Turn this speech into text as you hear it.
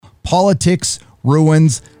Politics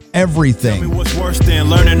ruins everything. Tell me what's worse than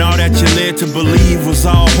learning all that you led to believe was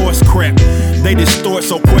all horse crap. They distort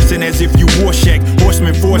so question as if you Warshak.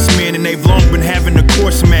 Horsemen, forcemen, and they've long been having the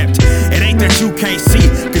course mapped. It ain't that you can't see,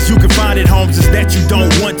 cause you can find it, Holmes, it's that you don't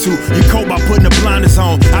want to. You cope by putting the blinders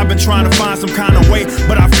on. I've been trying to find some kind of way,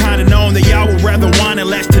 but I've kinda known that y'all would rather whine and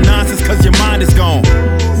latch to nonsense cause your mind is gone.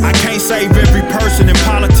 I can't save every person, and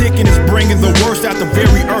politicking is bringing the worst out the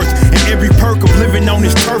very earth. And every perk of living on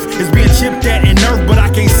this turf is being chipped at and nerfed, but I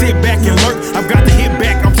can't sit back and lurk. I've got to hit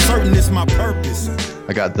back, I'm certain it's my purpose.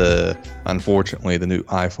 I got unfortunately, the new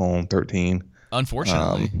iPhone 13.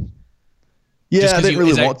 Unfortunately. Yeah, I didn't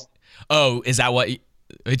really want. Oh, is that what?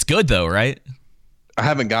 It's good though, right? I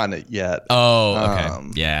haven't gotten it yet. Oh, okay.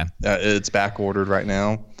 Yeah. It's back ordered right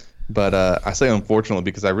now. But I say unfortunately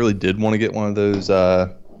because I really did want to get one of those,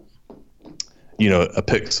 a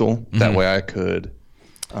Pixel. That way I could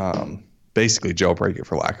basically jailbreak it,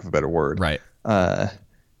 for lack of a better word. Right.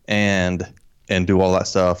 And do all that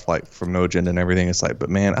stuff like from No Agenda and everything. It's like, but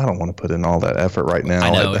man, I don't want to put in all that effort right now. I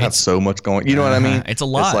know, I have so much going. You know what I mean? It's a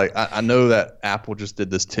lot. It's like I know that Apple just did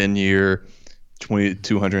this 10-year,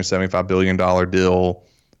 $275 billion deal,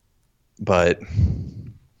 but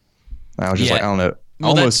I was just like, I don't know.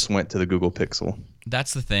 Well, almost went to the Google Pixel.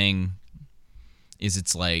 That's the thing. Is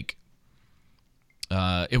it's like,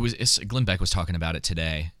 Glenn Beck was talking about it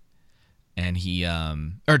today. And he,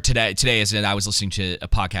 today is it? I was listening to a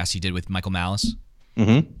podcast he did with Michael Malice.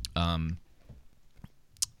 Mm-hmm.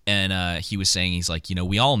 And he was saying, he's like,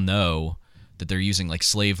 we all know that they're using like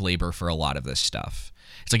slave labor for a lot of this stuff.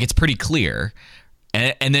 It's like, it's pretty clear.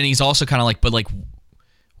 And then he's also kind of like, but like,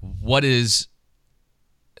 what is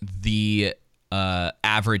the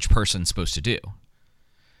average person supposed to do?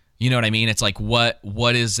 You know what I mean? It's like, what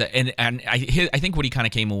is that? And I think what he kind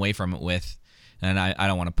of came away from it with, and I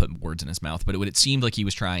don't want to put words in his mouth, but what it seemed like he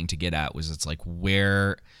was trying to get at was what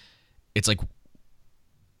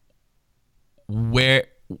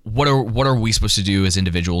are we supposed to do as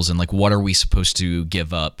individuals, and like what are we supposed to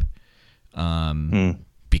give up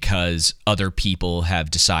because other people have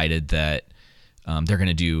decided that they're going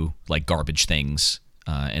to do like garbage things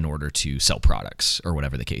in order to sell products or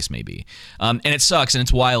whatever the case may be. And it sucks, and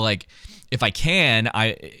it's why, like, if I can,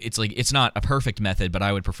 it's like, it's not a perfect method, but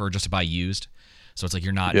I would prefer just to buy used. So it's like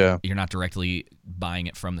you're not directly buying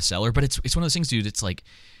it from the seller, but it's one of those things, dude. It's like,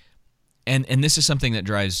 and this is something that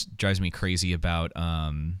drives me crazy about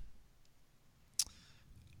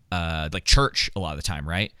like church a lot of the time,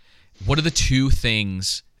 right? What are the two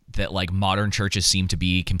things that like modern churches seem to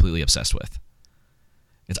be completely obsessed with?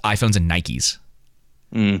 It's iPhones and Nikes.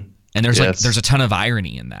 And there's a ton of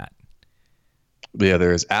irony in that. Yeah,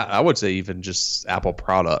 there is. I would say even just Apple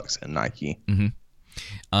products and Nike.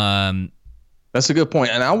 Mm-hmm. That's a good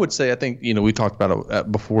point. And I would say, I think, we talked about it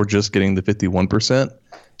before, just getting the 51%,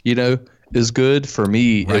 is good. For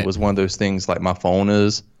me, It was one of those things like my phone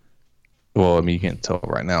is, well, I mean, you can't tell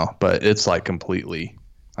right now, but it's like completely,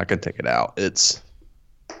 I can take it out. It's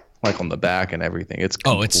like on the back and everything. It's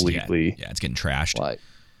completely. It's getting trashed. Like,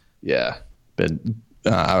 yeah. But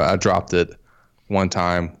I dropped it one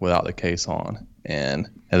time without the case on, and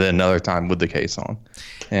then another time with the case on.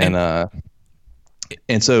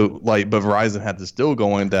 And so, like, but Verizon had this deal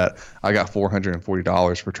going that I got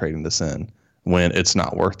 $440 for trading this in when it's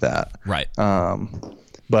not worth that. Right.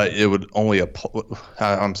 But it would only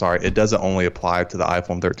it doesn't only apply to the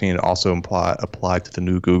iPhone 13. It also apply to the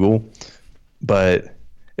new Google. But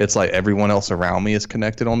it's like everyone else around me is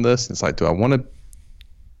connected on this. It's like, do I want to?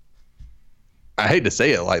 I hate to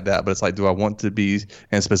say it like that, but it's like, do I want to be,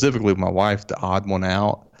 and specifically with my wife, the odd one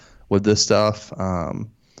out with this stuff?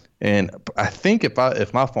 And I think if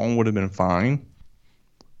my phone would have been fine,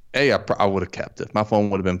 I would have kept it. If my phone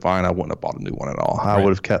would have been fine, I wouldn't have bought a new one at all. Right. I would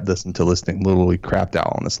have kept this until this thing literally crapped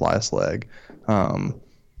out on its last leg.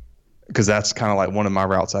 Because that's kind of like one of my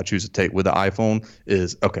routes I choose to take with the iPhone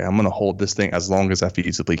is, okay, I'm going to hold this thing as long as I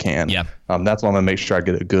feasibly can. Yeah. That's why I'm going to make sure I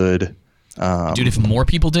get a good dude, if more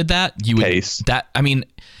people did that, you would. Pace. I mean,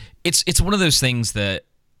 it's one of those things that,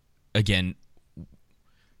 again,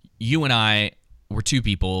 you and I, we're two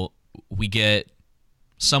people. We get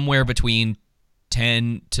somewhere between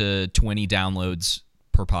 10 to 20 downloads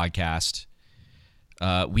per podcast.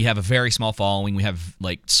 We have a very small following. We have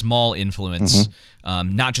like small influence,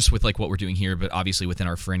 not just with like what we're doing here, but obviously within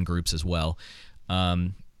our friend groups as well.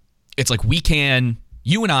 It's like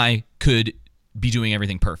you and I could be doing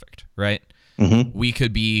everything perfect, right? Mm-hmm. We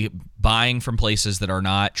could be buying from places that are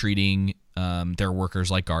not treating their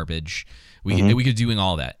workers like garbage. We could be doing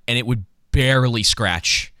all that, and it would barely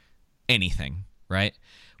scratch anything, right?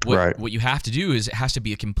 what you have to do is it has to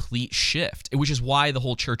be a complete shift, which is why the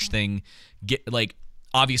whole church thing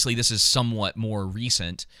obviously this is somewhat more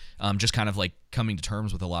recent, just kind of like coming to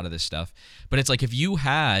terms with a lot of this stuff. But it's like if you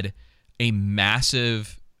had a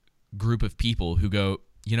massive group of people who go,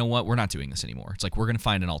 you know what, we're not doing this anymore. It's like we're going to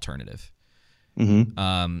find an alternative.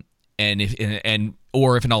 And if an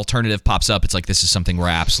alternative pops up, it's like this is something we're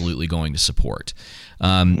absolutely going to support.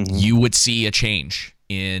 You would see a change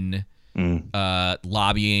in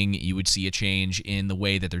lobbying. You would see a change in the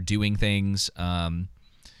way that they're doing things. I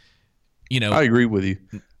agree with you.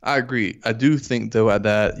 I agree. I do think though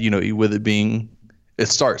that with it being, it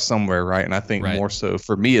starts somewhere, right? And I think more so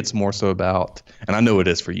for me, it's more so about, and I know it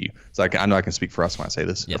is for you. It's like I know I can speak for us when I say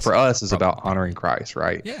this. Yes, for us, it's about honoring Christ,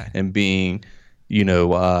 right? Yeah, and being,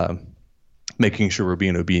 making sure we're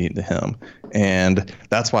being obedient to Him, and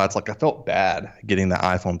that's why it's like I felt bad getting the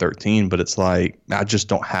iPhone 13, but it's like I just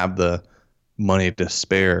don't have the money to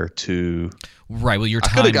spare to. Right. Well, I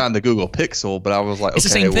could have gotten the Google Pixel, but I was like,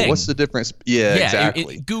 okay, well, what's the difference? Yeah,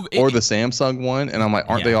 exactly. Or the Samsung one, and I'm like,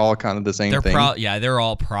 aren't they all kind of the same thing? They're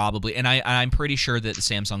all probably, and I'm pretty sure that the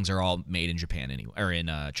Samsungs are all made in Japan anyway, or in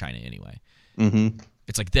China anyway.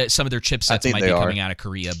 It's like some of their chipsets might be coming out of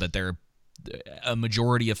Korea, but a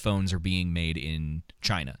majority of phones are being made in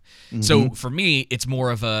China. So for me, it's more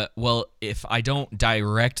of if I don't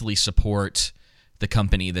directly support the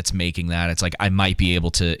company that's making that, it's like I might be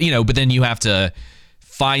able to, but then you have to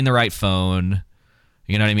find the right phone.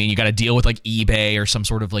 You know what I mean? You got to deal with like eBay or some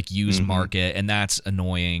sort of like used market, and that's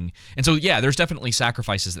annoying. And so, yeah, there's definitely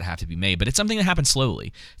sacrifices that have to be made, but it's something that happens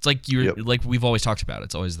slowly. It's like like we've always talked about.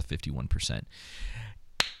 It's always the 51%.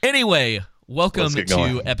 Anyway, welcome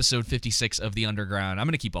to episode 56 of The Underground. I'm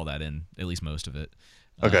going to keep all that in, at least most of it.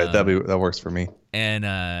 Okay, that works for me. And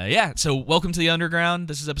so welcome to The Underground.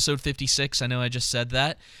 This is episode 56. I know I just said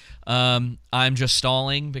that. I'm just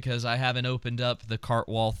stalling because I haven't opened up the cart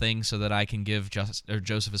wall thing so that I can give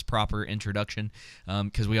Joseph his proper introduction.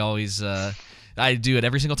 Because we always, I do it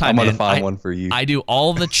every single time. I'm gonna find one for you. I do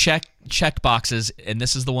all the check boxes, and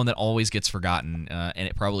this is the one that always gets forgotten, and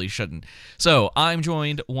it probably shouldn't. So I'm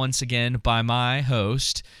joined once again by my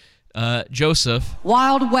host, Joseph.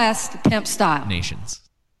 Wild West pimp style. Nations.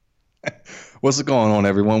 What's going on,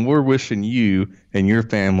 everyone? We're wishing you and your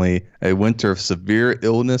family a winter of severe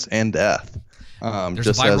illness and death. There's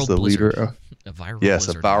just a viral as the blizzard. leader. A viral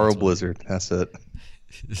blizzard. A viral blizzard. That's it.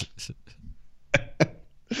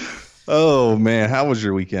 Oh man, how was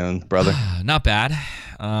your weekend, brother? Not bad.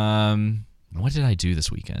 What did I do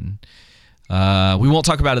this weekend? We won't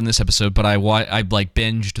talk about it in this episode, but I like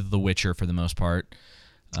binged The Witcher for the most part.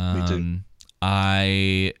 Me too.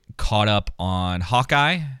 I caught up on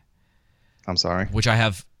Hawkeye. I'm sorry. Which I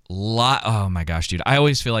have oh my gosh, dude. I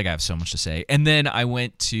always feel like I have so much to say. And then I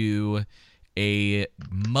went to a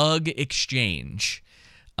mug exchange.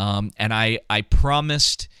 And I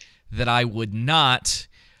promised that I would not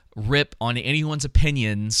rip on anyone's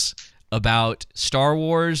opinions about Star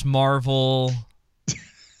Wars, Marvel.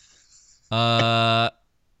 There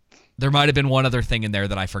might have been one other thing in there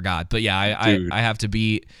that I forgot. But yeah, I have to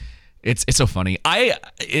be. It's so funny.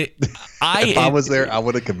 If I was there, I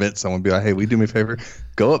would have convinced someone, be like, hey, will you do me a favor?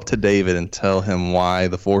 Go up to David and tell him why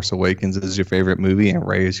The Force Awakens is your favorite movie and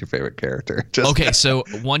Rey is your favorite character. Okay, so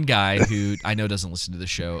one guy who I know doesn't listen to the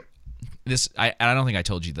show, I don't think I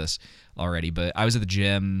told you this already, but I was at the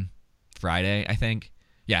gym Friday, I think.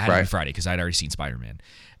 Yeah, it had to be Friday because I'd already seen Spider-Man.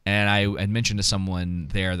 And I had mentioned to someone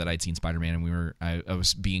there that I'd seen Spider-Man, and I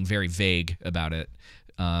was being very vague about it.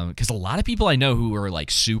 Because a lot of people I know who are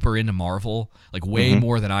like super into Marvel, like way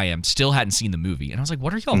more than I am, still hadn't seen the movie. And I was like,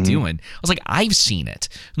 what are y'all doing? I was like, I've seen it.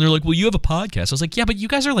 And they're like, well, you have a podcast. I was like, yeah, but you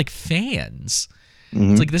guys are like fans.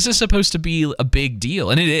 It's like, this is supposed to be a big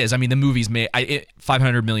deal. And it is. I mean, the movie's made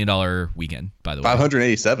 $500 million weekend, by the way.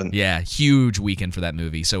 587. Yeah, huge weekend for that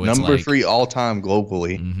movie. So it's number like, 3 all-time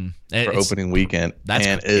globally for opening weekend.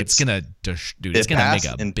 It's going to make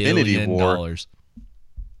 $1 billion.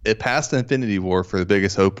 It passed Infinity War for the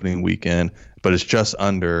biggest opening weekend, but it's just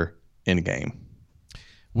under Endgame.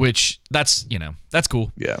 Which that's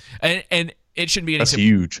cool. Yeah. And it shouldn't be any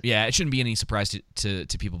huge. Yeah, it shouldn't be any surprise to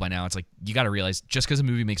people by now. It's like you got to realize just because a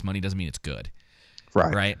movie makes money doesn't mean it's good.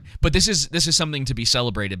 Right. But this is something to be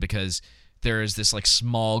celebrated because there is this like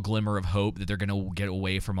small glimmer of hope that they're going to get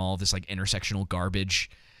away from all this like intersectional garbage.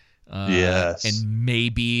 Yes. And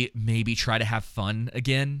maybe try to have fun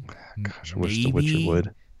again. Gosh, I wish The Witcher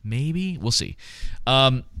would. Maybe. We'll see.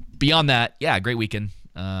 Beyond that, yeah, great weekend.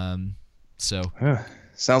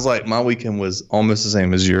 Sounds like my weekend was almost the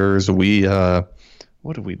same as yours. We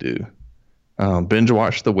what did we do? Binge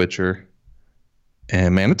watched The Witcher,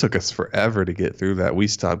 And man, it took us forever to get through that. We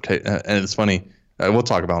stopped, and it's funny. We'll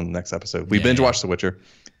talk about it in the next episode. We binge watched The Witcher,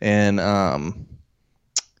 and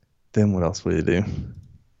then what else would we do?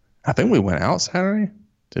 I think we went out Saturday.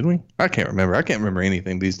 Did we? I can't remember. I can't remember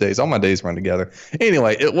anything these days. All my days run together.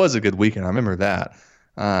 Anyway, it was a good weekend. I remember that.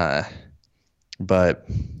 But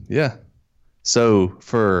yeah. So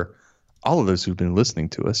for all of those who've been listening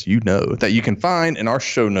to us, you know that you can find in our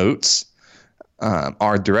show notes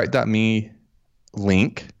our direct.me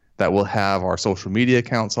link that will have our social media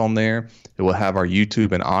accounts on there. It will have our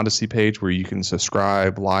YouTube and Odyssey page where you can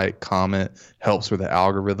subscribe, like, comment, helps with the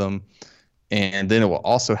algorithm. And then it will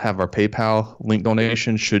also have our PayPal link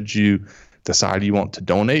donation should you decide you want to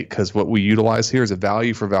donate, because what we utilize here is a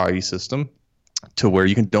value for value system to where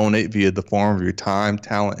you can donate via the form of your time,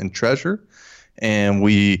 talent, and treasure. And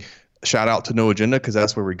we shout out to No Agenda because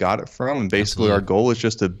that's where we got it from. And basically our goal is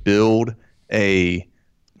just to build a,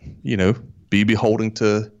 be beholden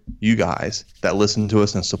to you guys that listen to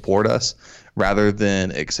us and support us, rather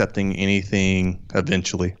than accepting anything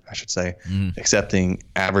eventually, I should say, accepting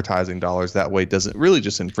advertising dollars. That way it doesn't really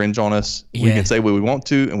just infringe on us. Yeah. We can say what we want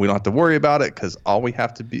to, and we don't have to worry about it, because all we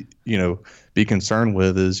have to be concerned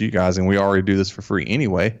with is you guys, and we already do this for free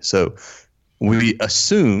anyway. So we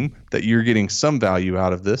assume that you're getting some value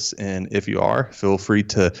out of this, and if you are, feel free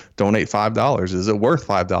to donate $5. Is it worth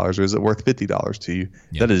 $5 or is it worth $50 to you?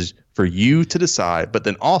 Yep. That is for you to decide. But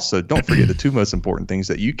then also, don't forget the two most important things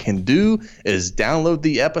that you can do is download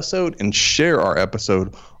the episode and share our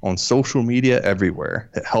episode on social media everywhere.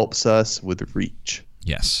 It helps us with reach.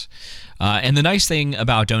 Yes. And the nice thing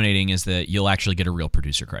about donating is that you'll actually get a real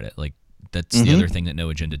producer credit. Like, that's the other thing that No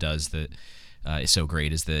Agenda does that is so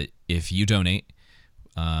great, is that if you donate,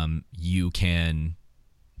 you can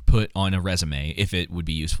put on a resume, if it would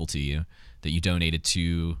be useful to you, that you donated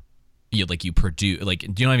to, you produce, like, you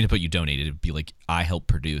don't even have to put you donated. It'd be like, I helped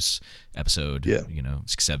produce episode,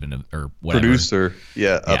 7 or whatever. Producer,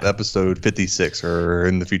 of episode 56, or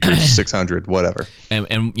in the future 600, whatever.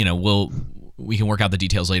 And we can work out the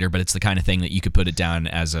details later, but it's the kind of thing that you could put it down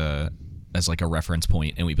as like a reference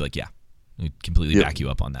point, and we'd be like, yeah, we completely back you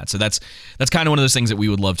up on that. So that's kind of one of those things that we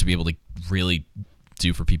would love to be able to really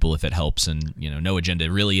do for people if it helps. And No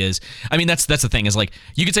Agenda really is. I mean, that's the thing, is like,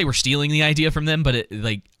 you could say we're stealing the idea from them, but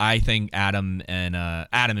I think Adam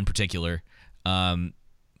in particular,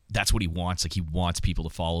 that's what he wants. Like, he wants people to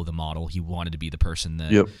follow the model. He wanted to be the person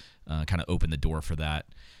that kind of opened the door for that.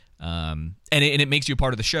 And it makes you a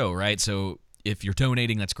part of the show, right? So if you're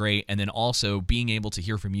donating, that's great. And then also being able to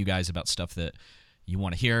hear from you guys about stuff that you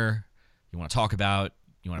want to hear, you want to talk about,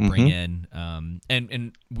 you want to bring in.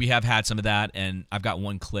 And we have had some of that, and I've got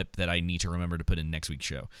one clip that I need to remember to put in next week's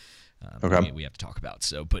show. Okay. We have to talk about.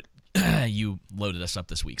 So, but you loaded us up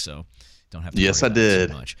this week, so don't have to. Yes, I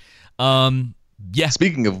did. Too much. Yeah.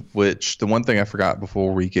 Speaking of which, the one thing I forgot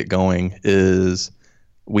before we get going is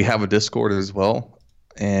we have a Discord as well.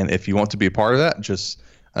 And if you want to be a part of that, just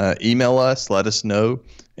email us, let us know,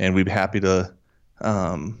 and we'd be happy to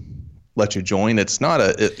let you join. It's not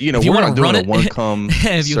we're not doing a one come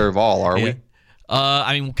serve all, are we?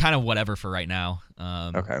 I mean, kind of whatever for right now.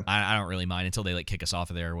 Okay. I don't really mind until they kick us off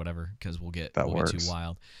of there or whatever, because we'll get too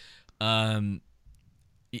wild. And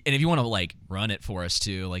if you want to run it for us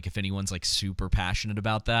too, like if anyone's super passionate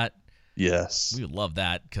about that, yes, we would love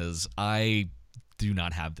that, because I do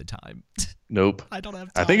not have the time. Nope. I don't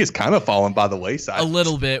have time. I think it's kind of fallen by the wayside. A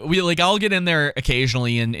little bit. I'll get in there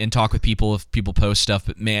occasionally and talk with people if people post stuff,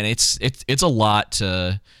 but man, it's a lot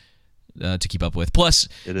to keep up with. Plus,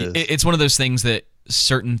 it's one of those things that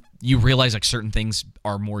you realize certain things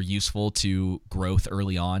are more useful to growth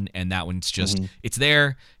early on, and that one's just it's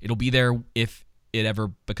there. It'll be there if it ever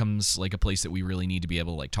becomes a place that we really need to be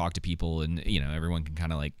able to talk to people, and everyone can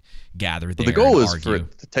kind of gather there. But the goal is argue. for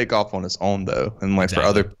it to take off on its own, though, and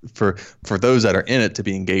exactly. for those that are in it to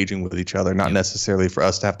be engaging with each other, not necessarily for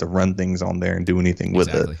us to have to run things on there and do anything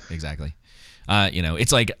with it. Exactly.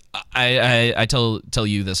 It's like I tell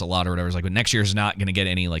you this a lot or whatever. It's like, but next year's not going to get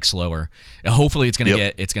any slower. Hopefully, it's going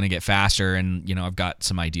to get faster. And I've got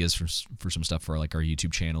some ideas for some stuff for our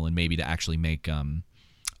YouTube channel, and maybe to actually make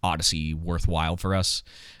Odyssey worthwhile for us,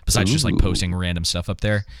 besides just posting random stuff up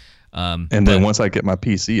there. Then once I get my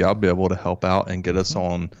PC, I'll be able to help out and get us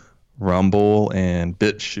on Rumble and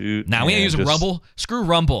BitChute. Now we ain't using Rumble. Screw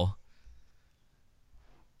Rumble.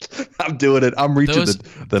 I'm doing it. I'm reaching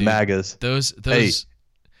the MAGAs. Those. Hey,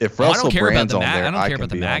 if Russell Brand's on there, I don't care about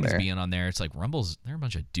the MAGAs being on there. It's like Rumble's. They're a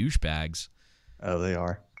bunch of douchebags. Oh, they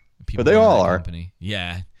are. People but they all are. Company.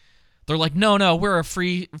 Yeah. They're like, no, we're a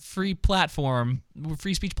free platform. We're a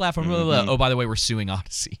free speech platform. Blah, blah, blah. Oh, by the way, we're suing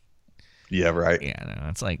Odyssey. Yeah, right. Yeah, no,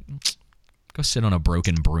 it's like, Go sit on a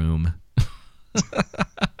broken broom.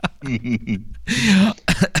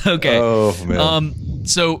 Okay. Oh man.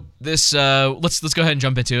 So this let's go ahead and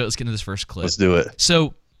jump into it. Let's get into this first clip. Let's do it.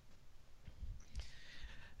 So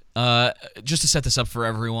just to set this up for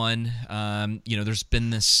everyone, there's been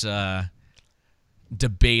this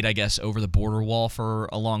debate, I guess, over the border wall for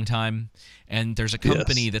a long time, and there's a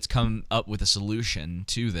company that's come up with a solution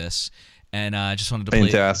to this, and I just wanted to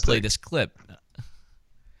play this clip.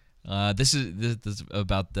 This is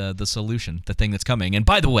about the solution, the thing that's coming. And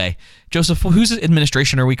by the way, Joseph, whose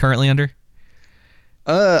administration are we currently under?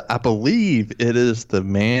 I believe it is the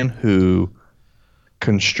man who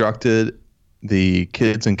constructed the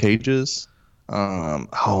kids in cages.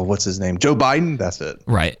 What's his name? Joe Biden. That's it.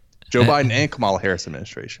 Right. Joe Biden and Kamala Harris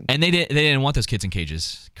administration. And they didn't want those kids in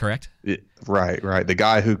cages, correct? Right. The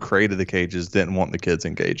guy who created the cages didn't want the kids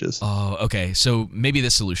in cages. Oh, okay. So maybe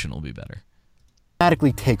this solution will be better.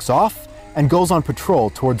 Automatically takes off and goes on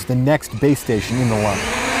patrol towards the next base station in the line.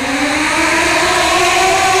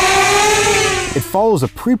 It follows a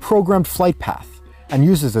pre-programmed flight path and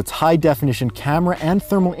uses its high-definition camera and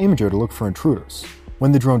thermal imager to look for intruders.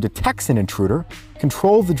 When the drone detects an intruder,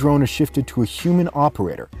 control of the drone is shifted to a human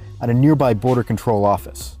operator at a nearby border control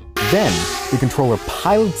office. Then, the controller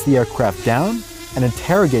pilots the aircraft down and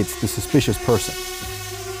interrogates the suspicious person.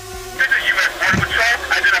 This is U.S. Border Patrol.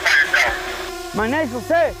 Identify yourself. My name's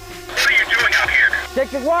Jose. What are you doing out here?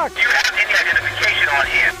 Taking what? Do you have any identification on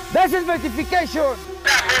here? That's identification.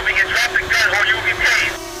 Stop moving and drop the gun or you will be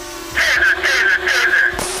tased. Taser, taser, taser.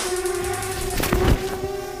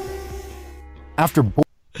 After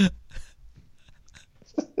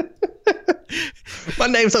My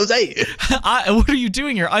name's Jose. What are you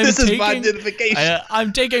doing here? This is my identification.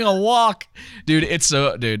 I'm taking a walk, dude.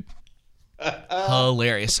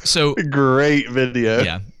 Hilarious. So great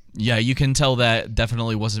video. Yeah, you can tell that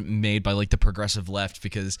definitely wasn't made by like the progressive left,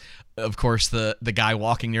 because of course the guy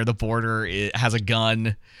walking near the border has a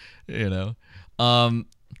gun, So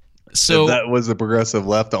if that was the progressive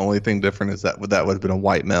left, the only thing different is that would have been a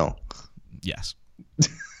white male. Yes.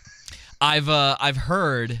 I've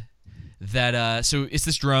heard that so it's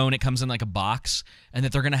this drone, it comes in like a box, and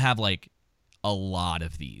that they're gonna have like a lot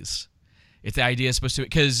of these. If the idea is supposed to,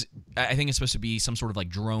 because I think it's supposed to be some sort of like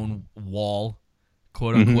drone wall,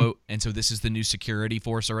 quote unquote, and so this is the new security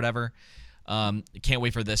force or whatever. Can't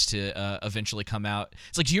wait for this to eventually come out.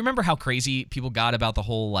 It's like, do you remember how crazy people got about the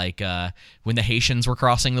whole like when the Haitians were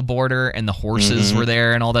crossing the border and the horses were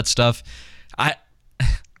there and all that stuff? I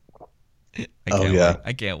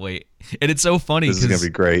can't wait. And it's so funny. This is going to be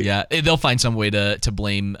great. Yeah, they'll find some way to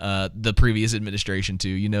blame the previous administration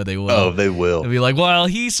too. They will. Oh, they will. They'll be like, well,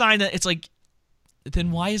 he signed it. It's like,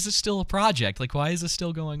 then why is this still a project? Like, why is this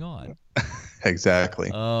still going on?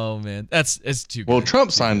 Exactly. Oh, man. It's too good. Well,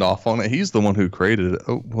 Trump signed off on it. He's the one who created it.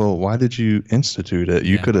 Oh, well, why did you institute it?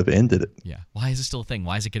 You could have ended it. Yeah. Why is it still a thing?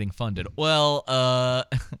 Why is it getting funded? Well,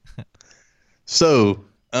 So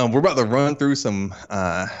we're about to run through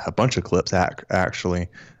a bunch of clips actually,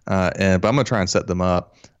 but I'm gonna try and set them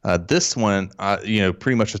up. This one,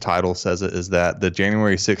 pretty much the title says it, is that the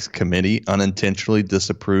January 6th committee unintentionally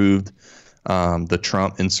disapproved the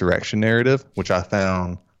Trump insurrection narrative, which I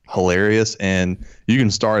found hilarious. And you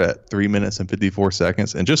can start at 3 minutes and 54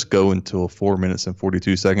 seconds and just go until 4 minutes and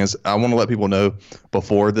 42 seconds. I want to let people know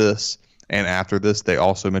before this and after this, they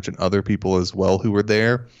also mentioned other people as well who were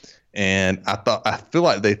there. And I feel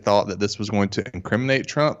like they thought that this was going to incriminate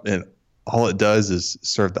Trump, and all it does is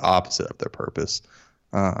serve the opposite of their purpose.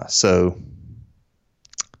 So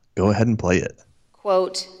go ahead and play it.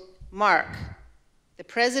 Quote, Mark, the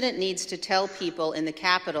president needs to tell people in the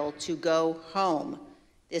Capitol to go home.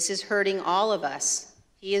 This is hurting all of us.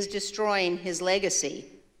 He is destroying his legacy,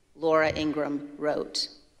 Laura Ingraham wrote.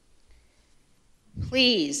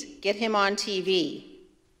 Please get him on TV.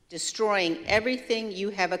 Destroying everything you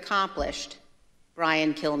have accomplished,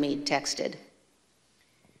 Brian Kilmeade texted.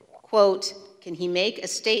 Quote, can he make a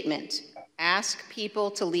statement? Ask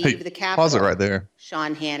people to leave the Capitol. Pause it right there.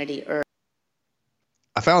 Sean Hannity urged.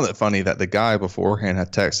 I found it funny that the guy beforehand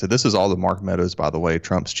had texted. This is all the Mark Meadows, by the way,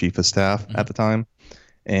 Trump's chief of staff at the time.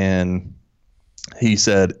 And he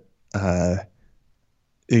said, the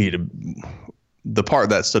part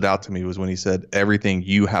that stood out to me was when he said, everything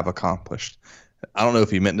you have accomplished. I don't know if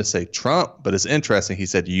he meant to say Trump, but it's interesting. He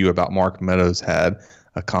said you about Mark Meadows had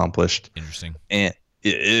accomplished. Interesting. And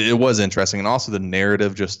it was interesting. And also the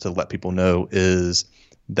narrative, just to let people know, is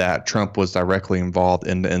that Trump was directly involved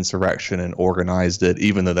in the insurrection and organized it,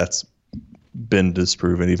 even though that's been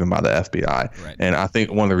disproven even by the FBI. Right. And I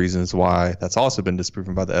think one of the reasons why that's also been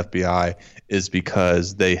disproven by the FBI is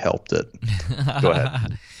because they helped it. Go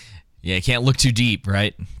ahead. Yeah, you can't look too deep,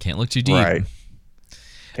 right? Can't look too deep. Right.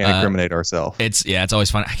 Can't incriminate ourselves. It's always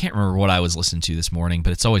fun. I can't remember what I was listening to this morning,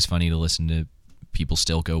 but it's always funny to listen to people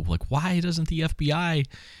still go like, why doesn't the FBI,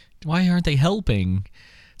 why aren't they helping?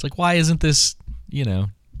 It's like, why isn't this,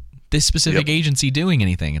 this specific agency doing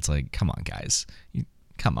anything? It's like, come on, guys.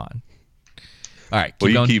 Come on. All right.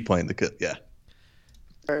 Keep playing the clip. Yeah.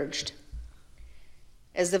 Urged.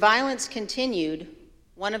 As the violence continued,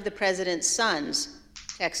 one of the president's sons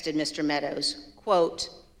texted Mr. Meadows, quote,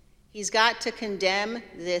 "He's got to condemn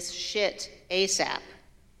this shit ASAP.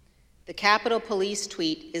 The Capitol Police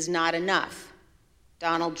tweet is not enough,"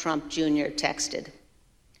 Donald Trump Jr. texted.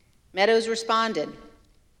 Meadows responded,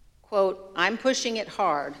 quote, "I'm pushing it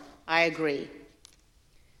hard. I agree."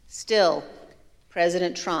 Still,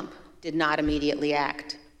 President Trump did not immediately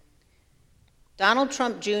act. Donald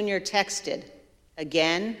Trump Jr. texted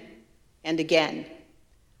again and again,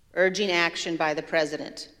 urging action by the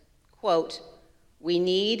president. Quote, "We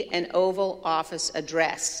need an Oval Office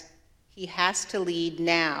address. He has to lead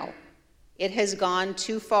now. It has gone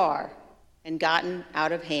too far and gotten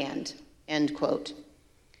out of hand," end quote.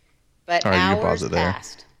 But All right, you can hours pause it there.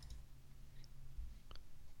 passed.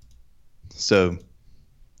 So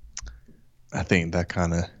I think that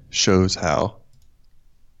kind of shows how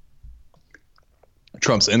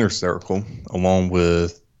Trump's inner circle, along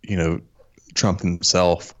with, Trump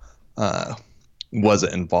himself,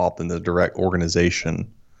 wasn't involved in the direct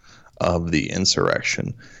organization of the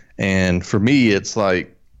insurrection. And for me, it's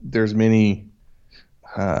like there's many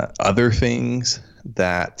other things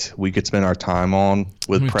that we could spend our time on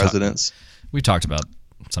with presidents. We talked about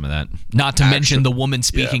some of that. Not to mention the woman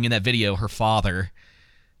speaking in that video, her father.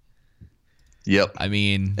 Yep. I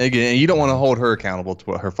mean, again, you don't want to hold her accountable to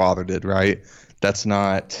what her father did, right? That's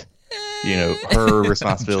not, her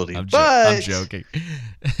responsibility. I'm but joking.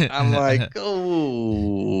 I'm like, I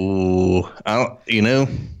don't,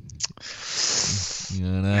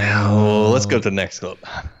 let's go to the next clip.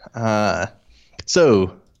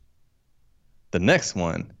 So the next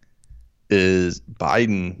one is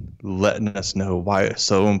Biden letting us know why it's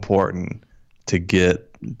so important to get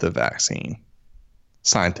the vaccine,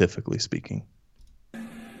 scientifically speaking.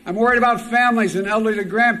 I'm worried about families and elderly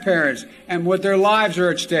grandparents and what their lives are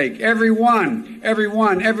at stake. Everyone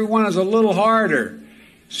is a little harder.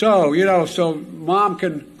 So, so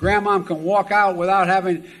grandmom can walk out without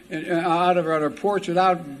having, out of her porch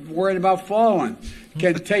without worrying about falling,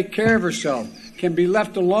 can take care of herself, can be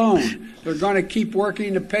left alone. They're going to keep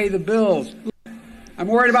working to pay the bills. I'm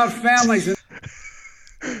worried about families.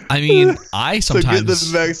 I mean, I sometimes... So get this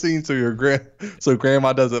vaccine so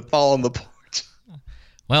grandma doesn't fall on the porch.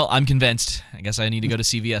 Well, I'm convinced. I guess I need to go to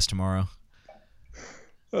CVS tomorrow.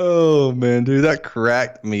 Oh, man, dude, that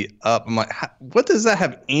cracked me up. I'm like, what does that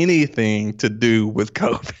have anything to do with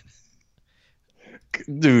COVID?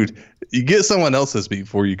 Dude, you get someone else to speak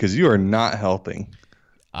for you because you are not helping.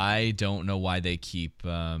 I don't know why they keep...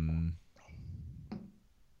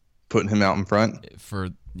 putting him out in front? For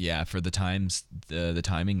the times, the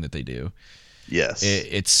timing that they do. Yes.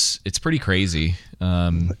 It's pretty crazy.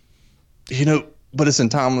 But it's in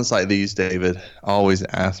times like these, David, I always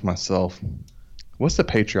ask myself, what's the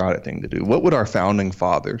patriotic thing to do? What would our founding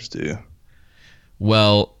fathers do?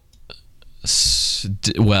 Well,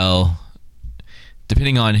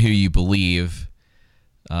 depending on who you believe,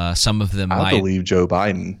 some of them I believe Joe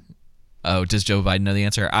Biden. Oh, does Joe Biden know the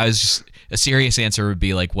answer? A serious answer would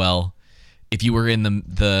be like, well, if you were in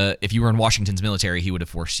if you were in Washington's military, he would have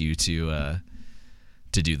forced you to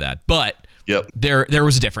do that. But yep, there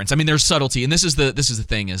was a difference. I mean, there's subtlety, and this is the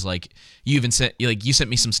thing is like you sent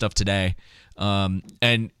me some stuff today,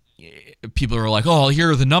 and people are like, oh,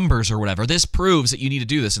 here are the numbers or whatever. This proves that you need to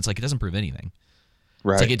do this. And it's like it doesn't prove anything.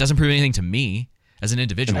 Right. It's like it doesn't prove anything to me as an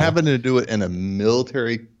individual. And having to do it in a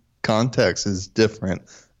military context is different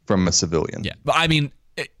from a civilian. Yeah, but I mean,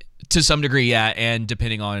 to some degree, yeah, and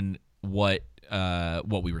depending on what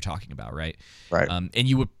we were talking about, right? Right. And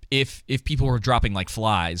you would, if people were dropping like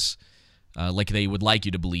flies, like they would like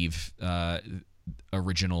you to believe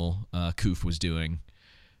original Koof was doing,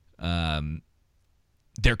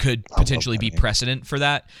 there could potentially be precedent for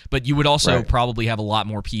that, but you would also probably have a lot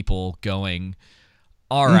more people going,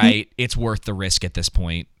 all right, it's worth the risk at this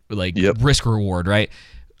point, like risk reward, right?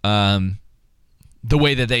 The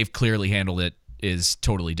way that they've clearly handled it is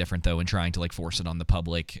totally different, though, in trying to like force it on the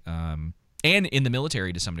public, and in the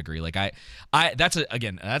military to some degree. Like that's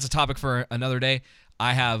a topic for another day.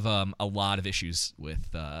 I have a lot of issues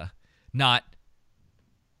with I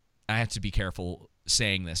have to be careful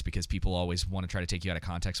saying this because people always want to try to take you out of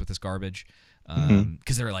context with this garbage.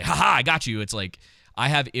 Because they're like, haha, I got you. It's like, I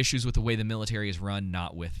have issues with the way the military is run,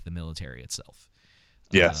 not with the military itself.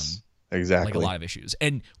 Yes, exactly. Like a lot of issues.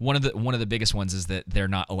 And one of the biggest ones is that they're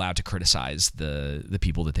not allowed to criticize the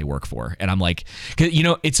people that they work for. And I'm like,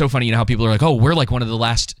 it's so funny, how people are like, oh, we're like one of the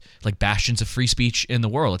last like bastions of free speech in the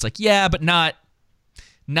world. It's like, yeah, but not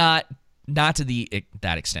to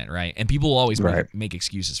that extent, right? And people will always make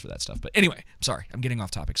excuses for that stuff. But anyway, I'm sorry. I'm getting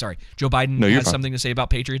off topic. Sorry. Joe Biden has something to say about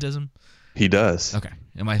patriotism? He does. Okay.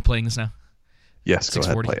 Am I playing this now? Yes, go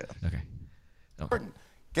ahead, play it. Okay. Oh.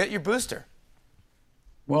 Get your booster.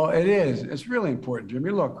 Well, it is. It's really important, Jimmy.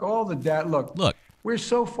 Look, all the data. Look. We're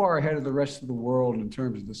so far ahead of the rest of the world in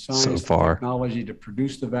terms of the science, the technology to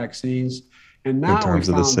produce the vaccines, and now we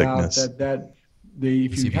found out that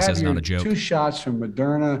if you have your 2 shots from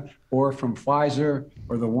Moderna or from Pfizer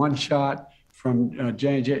or the 1 shot from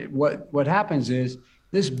J&J, what happens is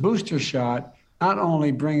this booster shot not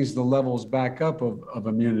only brings the levels back up of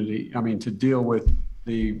immunity, to deal with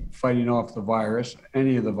the fighting off the virus,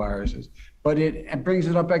 any of the viruses, but it brings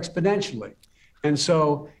it up exponentially. And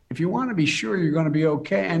so if you want to be sure you're going to be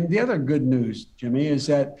okay, and the other good news, Jimmy, is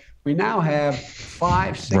that we now have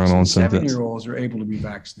 5, 6, and 7-year-olds are able to be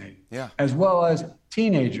vaccinated, as well as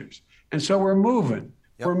teenagers. And so we're moving.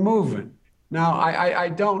 Yep. We're moving. Now, I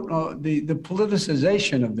don't know the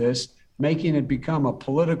politicization of this, making it become a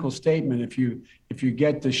political statement if you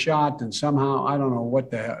get the shot and somehow, I don't know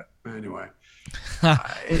what the hell. Anyway.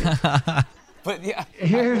 But yeah,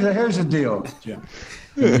 here's the deal, Jim.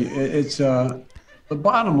 It's the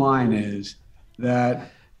bottom line is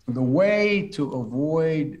that the way to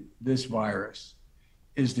avoid this virus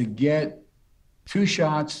is to get 2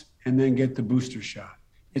 shots and then get the booster shot.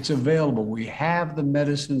 It's available. We have the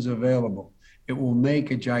medicines available. It will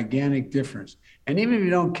make a gigantic difference. And even if you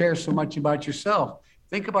don't care so much about yourself,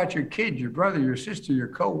 think about your kid, your brother, your sister, your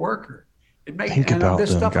coworker. Think about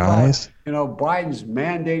this stuff guys. About, Biden's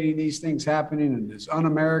mandating these things happening and it's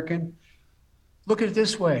un-American. Look at it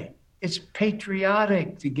this way. It's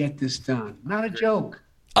patriotic to get this done. Not a joke.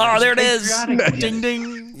 Oh, there it is. Ding,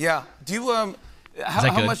 ding. Yeah. Do you,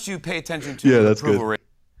 how much do you pay attention to the approval rate?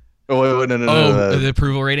 Oh, wait, no. The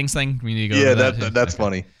approval ratings thing? We need to go that's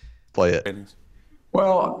funny. Play it.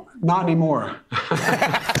 Well, not anymore.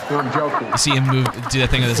 No, I'm joking. See him do that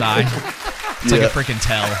thing with his eye? It's like a freaking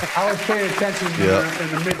tell. I was paying attention in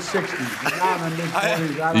the mid-60s. Now in the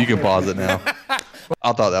mid-40s. You can pause it now.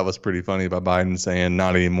 I thought that was pretty funny by Biden saying,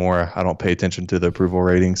 not anymore. I don't pay attention to the approval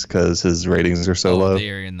ratings because his ratings are so low.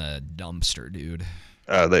 They're in the dumpster, dude.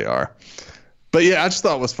 They are. But yeah, I just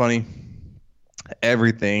thought it was funny.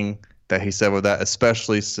 Everything that he said with that,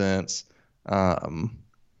 especially since,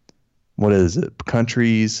 what is it?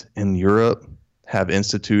 Countries in Europe have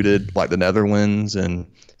instituted, like the Netherlands and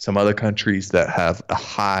some other countries that have a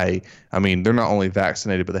high, they're not only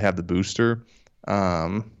vaccinated, but they have the booster.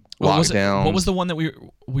 Lockdown. What was the one that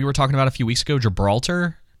we were talking about a few weeks ago?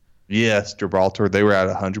 Gibraltar? Yes, Gibraltar. They were at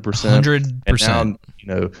 100%. 100%. And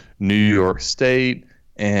now, New York State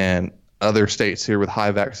and other states here with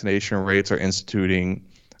high vaccination rates are instituting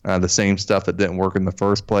the same stuff that didn't work in the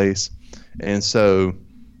first place. And so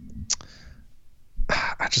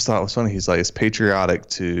I just thought it was funny. He's like, it's patriotic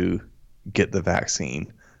to get the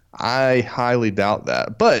vaccine. I highly doubt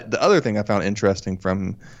that. But the other thing I found interesting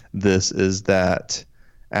from this is that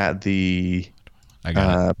at the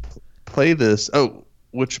play this. Oh,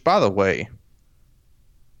 which by the way,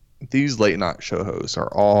 these late night show hosts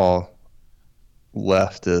are all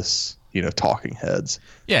leftist, talking heads.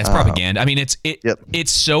 Yeah, it's propaganda.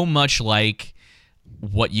 It's so much like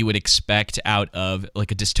what you would expect out of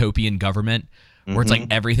like a dystopian government, where it's like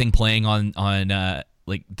everything playing on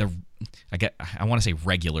like I want to say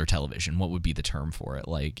regular television. What would be the term for it?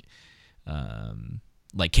 Like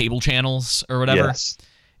cable channels or whatever. Yes.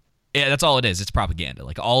 Yeah, that's all it is. It's propaganda.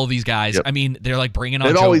 Like all of these guys, they're like bringing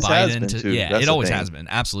on Joe Biden to. It always has been.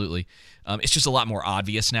 Absolutely. It's just a lot more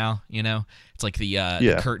obvious now, It's like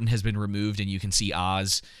the curtain has been removed and you can see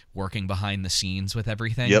Oz working behind the scenes with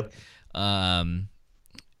everything. Yep.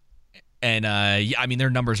 Their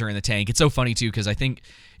numbers are in the tank. It's so funny too because I think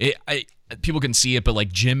people can see it, but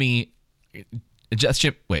like Jimmy, that's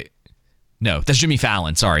Jimmy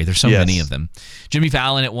Fallon. Sorry, there's so many of them. Jimmy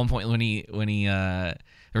Fallon at one point when he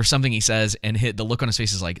there was something he says and the look on his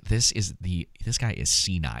face is like this guy is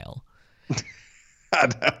senile. I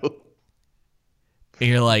know. And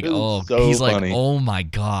you're like, he's funny. Like, oh my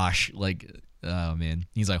gosh, like, oh man,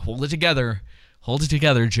 he's like, hold it together,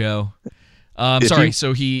 Joe. Sorry.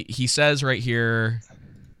 So he says right here,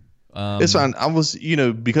 It's fine. I was,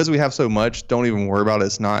 because we have so much, don't even worry about it.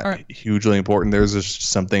 It's not hugely important. There's just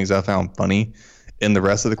some things I found funny in the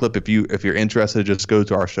rest of the clip. If you're interested, just go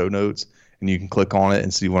to our show notes and you can click on it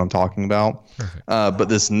and see what I'm talking about. But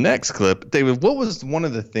this next clip, David, what was one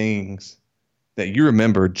of the things that you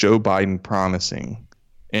remember Joe Biden promising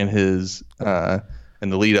in his in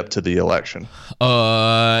the lead up to the election?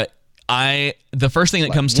 The first thing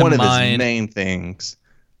that comes to mind, one of his main things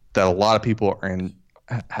that a lot of people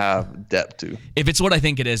have debt to. If it's what I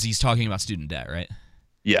think it is, he's talking about student debt, right?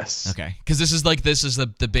 Yes. Okay. Because this is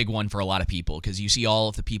the big one for a lot of people, because you see all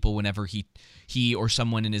of the people whenever he or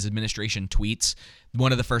someone in his administration tweets,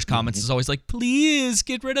 one of the first comments is always like, please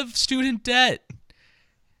get rid of student debt.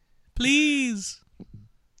 Please.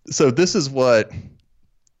 So this is what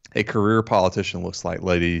a career politician looks like,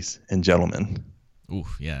 ladies and gentlemen. Ooh,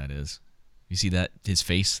 yeah, it is. You see that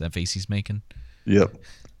face he's making? Yep.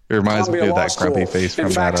 It reminds me of that grumpy face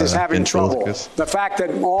from that ventriloquist. The fact that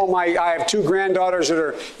I have two granddaughters that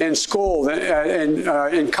are in school,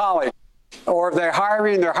 in college, or if they're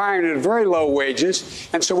hiring at very low wages.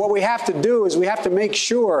 And so what we have to do is we have to make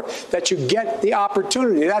sure that you get the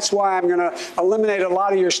opportunity. That's why I'm going to eliminate a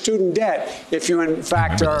lot of your student debt. If you, in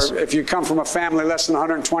fact, if you come from a family less than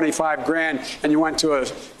 125 grand and you went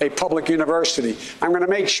to a public university, I'm going to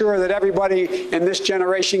make sure that everybody in this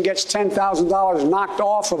generation gets $10,000 knocked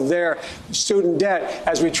off of their student debt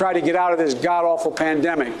as we try to get out of this god-awful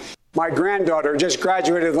pandemic. My granddaughter just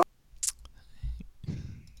graduated.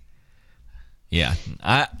 Yeah,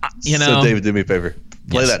 So David, do me a favor.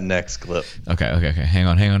 Play that next clip. Okay. Hang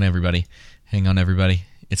on, everybody.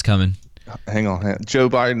 It's coming. Hang on. Joe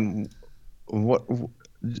Biden.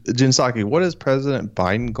 Jinsaki, what is President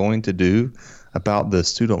Biden going to do about the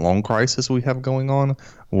student loan crisis we have going on?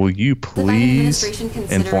 Will you please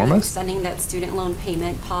inform us? Extending that student loan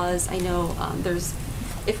payment pause. I know there's,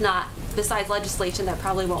 if not, besides legislation that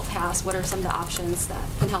probably won't pass, what are some of the options that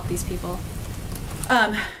can help these people?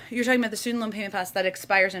 You're talking about the student loan payment pass that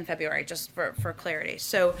expires in February, just for clarity.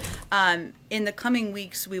 So in the coming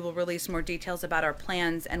weeks, we will release more details about our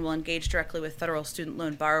plans, and we'll engage directly with federal student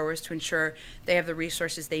loan borrowers to ensure they have the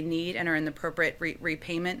resources they need and are in the appropriate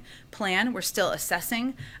repayment plan. We're still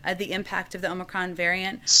assessing the impact of the Omicron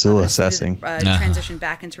variant. Transition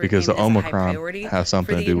back into repayment because the Omicron priority has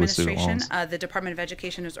something to do with student loans. The Department of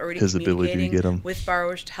Education is already His ability to get them. with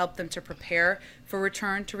borrowers to help them to prepare for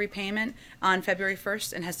return to repayment on February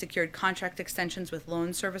 1st and has secured contract extensions with loan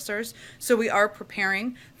servicers. So we are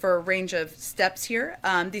preparing for a range of steps here.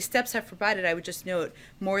 These steps have provided, I would just note,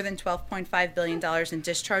 more than $12.5 billion in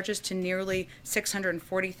discharges to nearly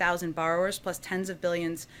 640,000 borrowers, plus tens of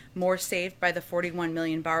billions more saved by the 41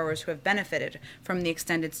 million borrowers who have benefited from the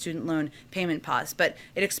extended student loan payment pause. But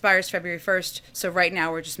it expires February 1st, so right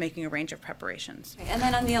now we're just making a range of preparations. And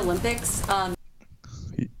then on the Olympics...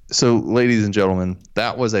 So, ladies and gentlemen,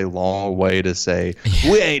 that was a long way to say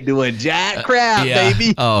we ain't doing jack crap,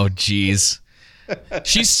 baby. Oh, jeez.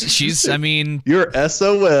 She's. I mean, you're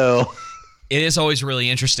SOL. It is always really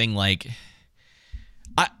interesting. Like,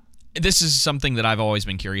 this is something that I've always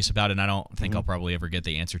been curious about, and I don't think I'll probably ever get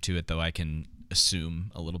the answer to it. Though I can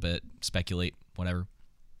assume a little bit, speculate, whatever.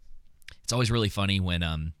 It's always really funny when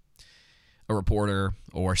a reporter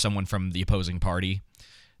or someone from the opposing party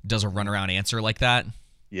does a runaround answer like that.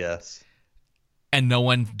 Yes. And no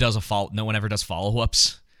one ever does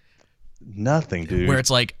follow-ups. Nothing, dude. Where it's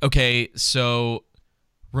like, okay, so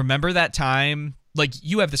remember that time, like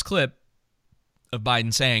you have this clip of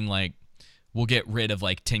Biden saying like, we'll get rid of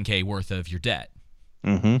like $10,000 worth of your debt.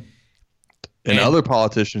 Mm-hmm. And other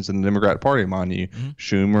politicians in the Democratic Party, mind you,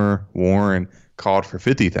 Schumer, Warren, called for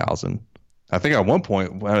 50,000. I think at one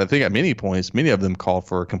point, at many points, many of them called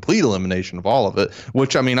for a complete elimination of all of it,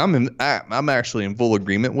 which I mean, I'm actually in full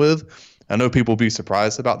agreement with. I know people will be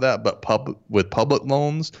surprised about that, but with public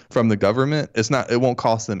loans from the government, it won't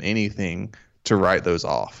cost them anything to write those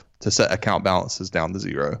off, to set account balances down to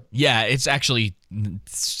zero. Yeah, it's actually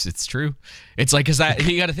it's true. It's like, because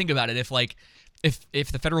you got to think about it.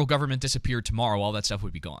 If the federal government disappeared tomorrow, all that stuff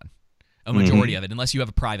would be gone. A majority of it, unless you have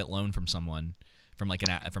a private loan from someone. From like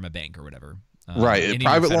from a bank or whatever, right?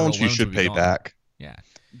 Private loans you should pay back. Yeah,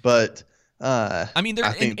 but I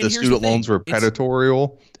think the student loans were predatory,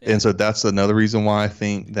 and so that's another reason why I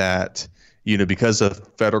think that because the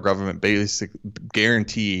federal government basically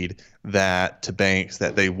guaranteed that to banks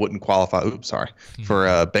that they wouldn't qualify.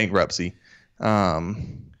 For bankruptcy.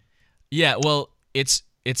 Yeah, well, it's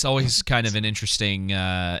always kind of an interesting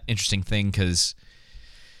thing because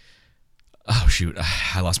oh shoot,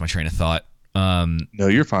 I lost my train of thought. No,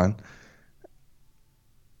 you're fine.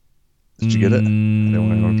 Did you get it? I didn't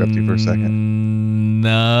want to interrupt you for a second.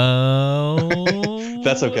 No.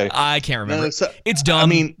 That's okay. I can't remember. No, so, it's dumb. I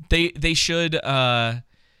mean, they should. What I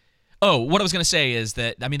was going to say is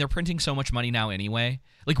that, I mean, they're printing so much money now anyway.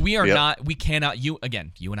 Like, we cannot, you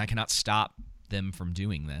and I cannot stop them from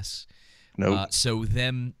doing this. Nope. So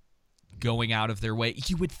them going out of their way,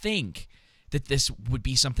 you would think that this would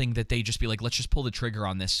be something that they just be like, let's just pull the trigger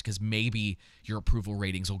on this because maybe your approval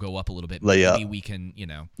ratings will go up a little bit. Maybe we can,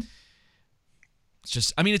 it's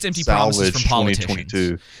just, I mean, it's empty promises from politicians.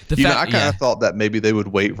 2022. I kind of thought that maybe they would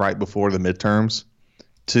wait right before the midterms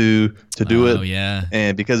to do it. Oh, yeah.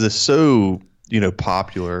 And because it's so,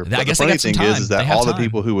 popular. I guess the funny thing is that all the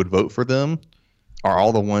people who would vote for them are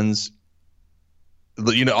all the ones,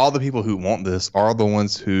 all the people who want this are the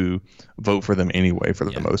ones who vote for them anyway, for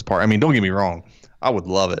the most part. I mean, don't get me wrong. I would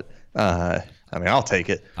love it. I mean, I'll take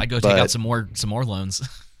it. I'd go take out some more loans.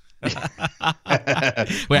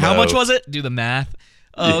 Wait, how much was it? Do the math.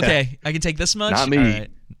 Oh, okay. I can take this much. Not me.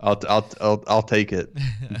 All right. I'll take it.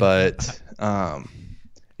 But I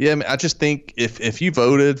mean, I just think if you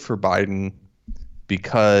voted for Biden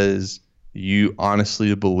because you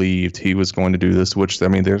honestly believed he was going to do this, which, I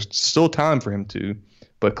mean, there's still time for him to,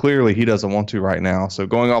 but clearly he doesn't want to right now. So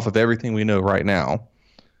going off of everything we know right now,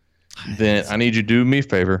 then I need you to do me a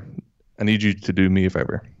favor. I need you to do me a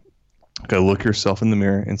favor. Go look yourself in the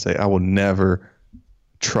mirror and say, I will never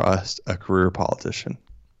trust a career politician.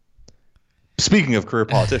 Speaking of career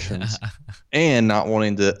politicians and not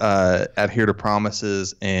wanting to adhere to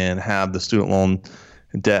promises and have the student loan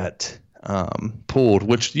debt pulled,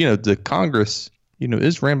 which, the Congress,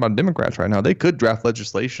 is ran by Democrats right now. They could draft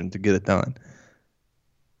legislation to get it done.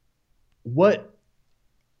 What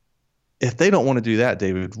if they don't want to do that,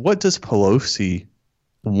 David? What does Pelosi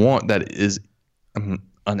want that is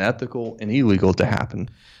unethical and illegal to happen?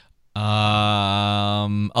 A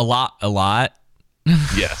lot.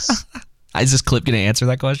 Yes. Is this clip going to answer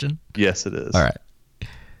that question? Yes, it is. All right.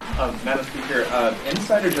 Madam Speaker,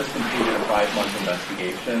 Insider just completed a 5-month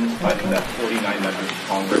investigation finding that 49 members of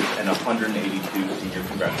Congress and 182 senior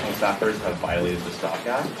congressional staffers have violated the Stock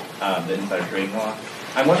Act, the insider trading law.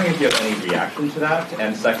 I'm wondering if you have any reaction to that.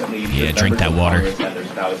 And secondly, drink that water. Congress and their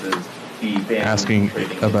spouses be banned asking from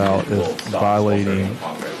trading about if violating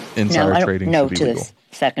insider trading should be to legal. The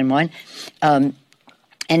second one.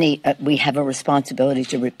 We have a responsibility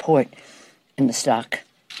to report in the stock.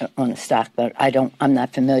 On the stock, but I'm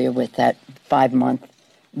not familiar with that 5-month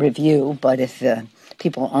review. But if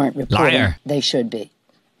people aren't reporting, they should be.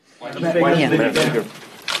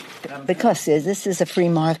 Because this is a free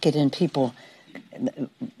market, and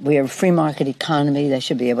we are a free market economy. They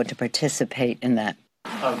should be able to participate in that.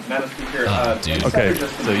 Madam Speaker, okay,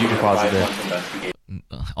 so you can pause it there.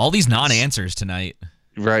 All these non-answers tonight.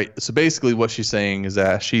 Right. So basically, what she's saying is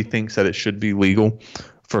that she thinks that it should be legal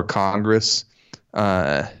for Congress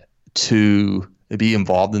to be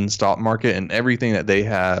involved in the stock market and everything that they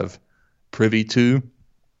have privy to,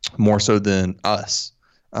 more so than us.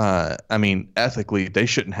 I mean, ethically, they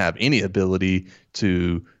shouldn't have any ability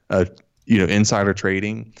to, insider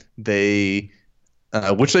trading. They,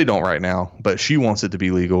 which they don't right now, but she wants it to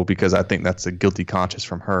be legal because I think that's a guilty conscience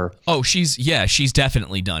from her. Oh, she's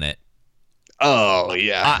definitely done it. Oh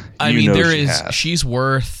yeah. I mean, she's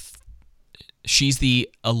the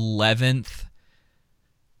 11th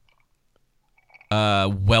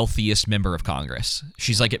wealthiest member of Congress.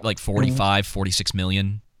 She's like at 45, 46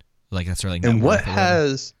 million. Like that's really. And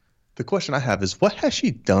the question I have is, what has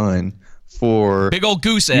she done for big old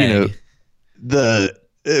goose egg? The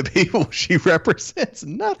people she represents?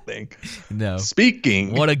 Nothing. No.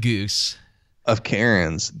 Speaking. What a goose. Of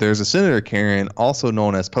Karens, there's a Senator Karen, also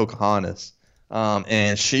known as Pocahontas.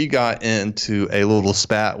 And she got into a little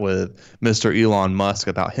spat with Mr. Elon Musk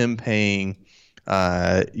about him paying,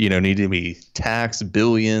 needing to be taxed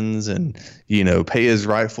billions and, pay his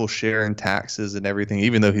rightful share in taxes and everything,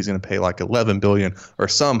 even though he's going to pay like $11 billion or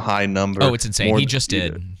some high number. Oh, it's insane. He just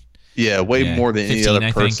did. Yeah, way more than any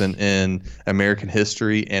other person in American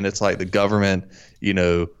history. And it's like the government,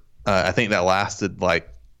 I think that lasted like,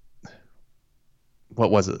 what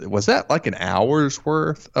was it? Was that like an hour's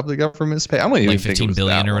worth of the government's pay? I don't even think it was 15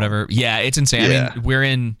 billion or whatever. Yeah, it's insane. Yeah. I mean, we're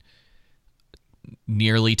in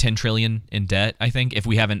nearly 10 trillion in debt, I think, if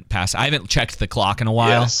we haven't passed. I haven't checked the clock in a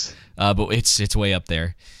while, but it's way up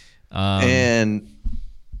there. And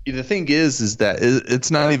the thing is that it's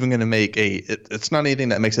not even going to make it's not anything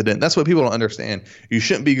that makes a dent. That's what people don't understand. You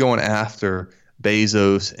shouldn't be going after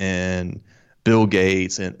Bezos and Bill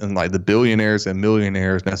Gates and like the billionaires and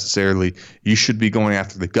millionaires necessarily. You should be going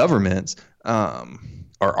after the governments or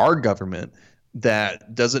our government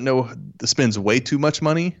that doesn't know, spends way too much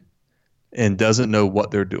money and doesn't know what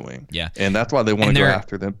they're doing. Yeah. And that's why they want to go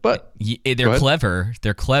after them. But they're clever.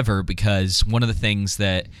 They're clever because one of the things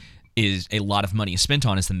that is a lot of money is spent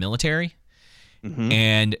on is the military. Mm-hmm.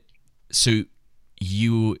 And so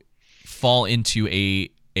you fall into a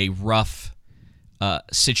rough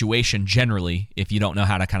situation generally if you don't know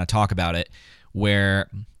how to kind of talk about it, where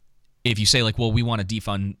if you say like, well, we want to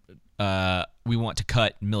defund, we want to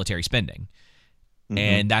cut military spending. Mm-hmm.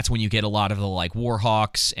 And that's when you get a lot of the like war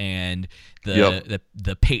hawks and the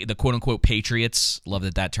quote unquote patriots. Love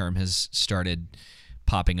that term has started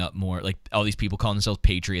popping up more. Like all these people calling themselves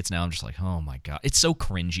patriots now. I'm just like, oh my God, it's so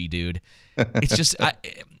cringy, dude. It's just,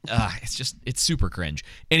 it's super cringe.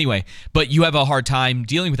 Anyway, but you have a hard time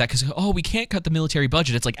dealing with that because we can't cut the military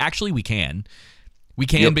budget. It's like actually we can. We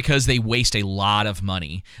can because they waste a lot of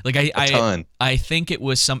money. Like I think it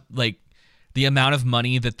was some like. The amount of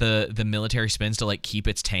money that the military spends to like keep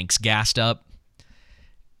its tanks gassed up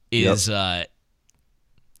is way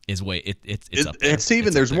it's up there. And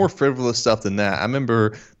Steven, there's more frivolous stuff than that. I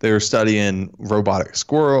remember they were studying robotic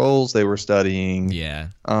squirrels. They were studying they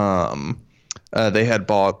had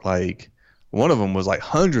bought like one of them was like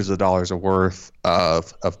hundreds of dollars worth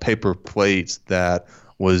of paper plates that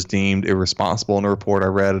was deemed irresponsible in a report I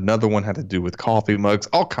read. Another one had to do with coffee mugs,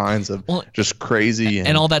 all kinds of just crazy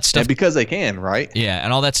and all that stuff. And because they can, right? Yeah,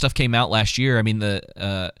 and all that stuff came out last year. I mean,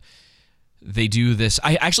 they do this.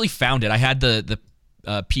 I actually found it. I had the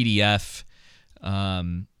PDF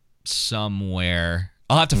somewhere.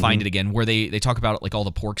 I'll have to find it again, where they talk about like all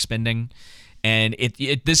the pork spending. And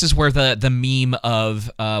this is where the meme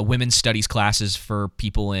of women's studies classes for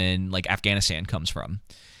people in like Afghanistan comes from.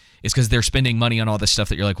 It's because they're spending money on all this stuff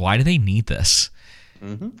that you're like, why do they need this?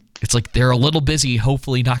 Mm-hmm. It's like they're a little busy,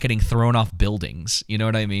 hopefully not getting thrown off buildings. You know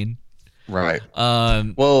what I mean? Right.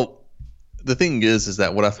 Well, the thing is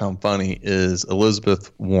that what I found funny is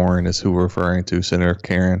Elizabeth Warren is who we're referring to, Senator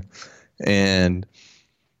Karen. And,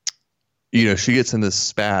 she gets in this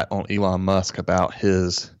spat on Elon Musk about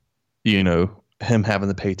his, him having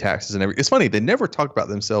to pay taxes and everything. It's funny, they never talk about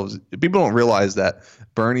themselves. People don't realize that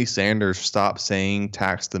Bernie Sanders stopped saying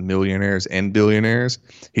tax the millionaires and billionaires.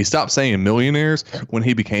 He stopped saying millionaires when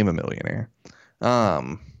he became a millionaire.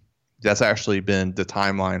 That's actually been, the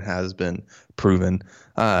timeline has been proven.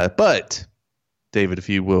 But David, if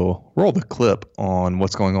you will roll the clip on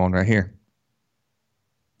what's going on right here.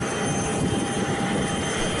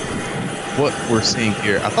 What we're seeing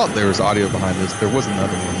here, I thought there was audio behind this. There was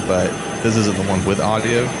another one, but this isn't the one with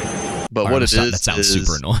audio. But what it is, that sounds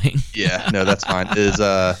super annoying. Yeah, no, that's fine. Is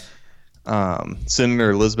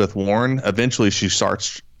Senator Elizabeth Warren? Eventually, she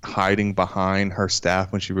starts hiding behind her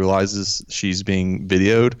staff when she realizes she's being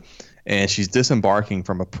videoed, and she's disembarking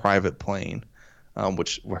from a private plane,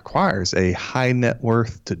 which requires a high net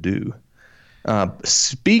worth to do.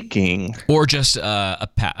 Speaking, or just a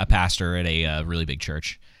pastor at a really big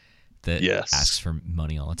church that asks for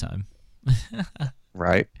money all the time.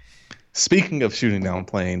 Right. Speaking of shooting down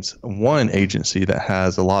planes, one agency that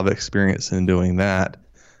has a lot of experience in doing that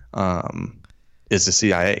is the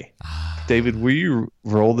CIA. David, will you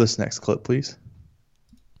roll this next clip, please?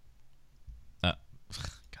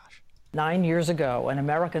 9 years ago, an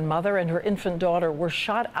American mother and her infant daughter were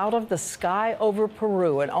shot out of the sky over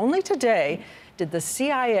Peru, and only today did the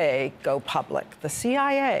CIA go public, the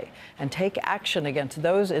CIA, and take action against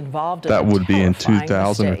those involved in that would be in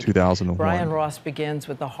 2000 mistake. Or 2001. Brian Ross begins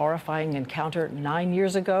with the horrifying encounter 9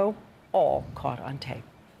 years ago, all caught on tape.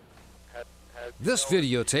 This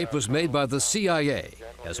videotape was made by the CIA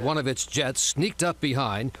as one of its jets sneaked up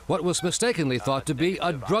behind what was mistakenly thought to be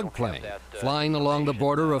a drug plane flying along the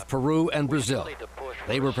border of Peru and Brazil.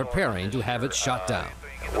 They were preparing to have it shot down.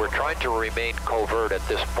 We're trying to remain covert at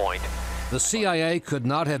this point. The CIA could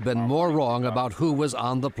not have been more wrong about who was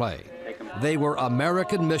on the plane. They were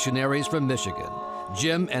American missionaries from Michigan,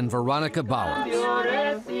 Jim and Veronica Bowers.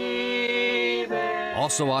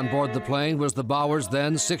 Also on board the plane was the Bowers'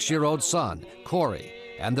 then 6-year-old son, Corey,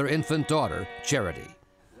 and their infant daughter, Charity.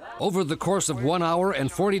 Over the course of 1 hour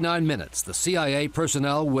and 49 minutes, the CIA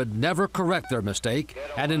personnel would never correct their mistake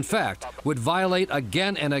and, in fact, would violate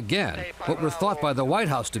again and again what were thought by the White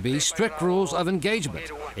House to be strict rules of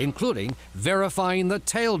engagement, including verifying the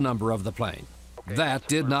tail number of the plane. That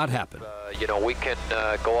did not happen. We can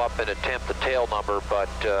go up and attempt the tail number, but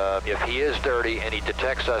if he is dirty and he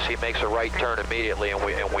detects us, he makes a right turn immediately, and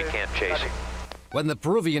we can't chase him. When the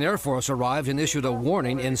Peruvian Air Force arrived and issued a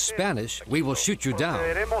warning in Spanish, "We will shoot you down,"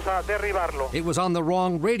 it was on the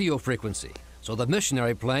wrong radio frequency, so the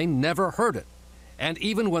missionary plane never heard it. And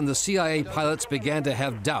even when the CIA pilots began to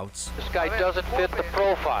have doubts, this guy doesn't fit the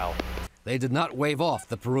profile, they did not wave off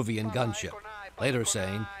the Peruvian gunship. later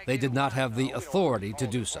saying they did not have the authority to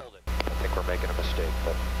do so. I think we're making a mistake,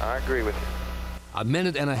 but I agree with you. A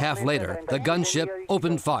minute and a half later, the gunship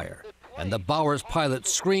opened fire, and the Bowers pilot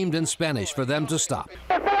screamed in Spanish for them to stop.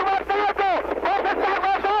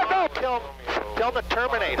 Tell them to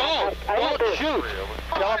terminate. Don't shoot.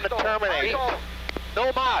 Tell them to terminate.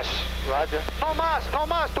 No mas. Roger. No mas,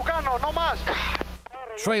 Tucano, no mas.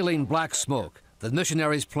 Trailing black smoke, the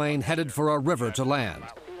missionaries' plane headed for a river to land,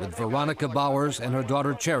 with Veronica Bowers and her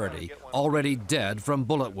daughter Charity already dead from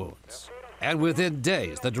bullet wounds. And within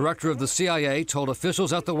days, the director of the CIA told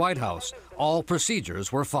officials at the White House all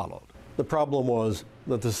procedures were followed. The problem was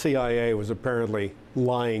that the CIA was apparently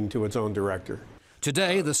lying to its own director.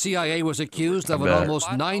 Today, the CIA was accused of an almost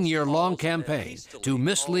 9-year-long campaign to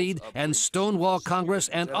mislead and stonewall Congress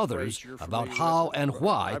and others about how and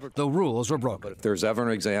why the rules were broken. If there's ever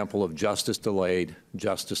an example of justice delayed,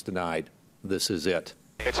 justice denied, this is it.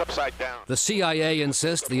 It's upside down. The CIA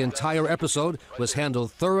insists the entire episode was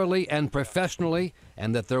handled thoroughly and professionally,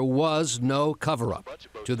 and that there was no cover-up,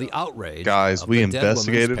 to the outrage. Guys, we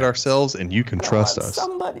investigated ourselves, and you can trust us.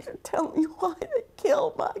 Somebody to tell me why they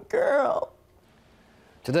killed my girl.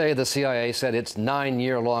 Today, the CIA said its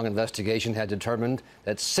 9-year-long investigation had determined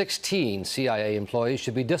that 16 CIA employees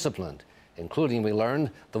should be disciplined, including, we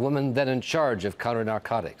learned, the woman then in charge of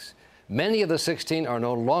counter-narcotics. Many of the 16 are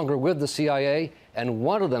no longer with the CIA, and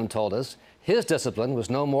one of them told us his discipline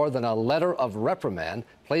was no more than a letter of reprimand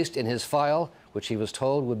placed in his file, which he was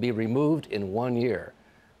told would be removed in 1 year.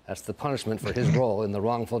 That's the punishment for his role in the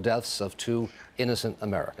wrongful deaths of 2 innocent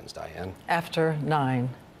Americans, Diane. After 9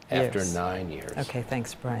 years. After 9 years. Okay,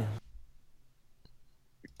 thanks, Brian.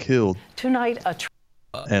 Killed. Tonight,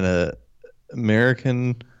 an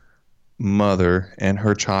American mother and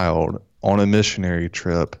her child on a missionary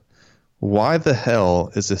trip. Why the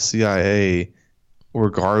hell is the CIA,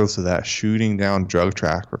 regardless of that, shooting down drug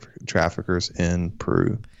traffickers in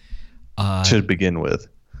Peru to begin with?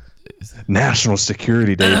 National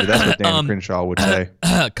security, David. That's what Dan Crenshaw would say.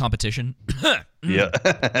 Competition.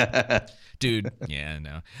 Yeah. Dude, yeah,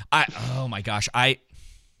 no. Oh my gosh. I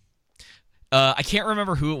can't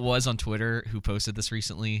remember who it was on Twitter who posted this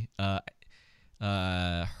recently. One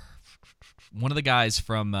of the guys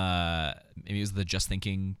from maybe it was the Just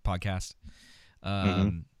Thinking podcast.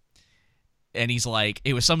 And he's like,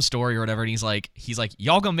 it was some story or whatever, and he's like,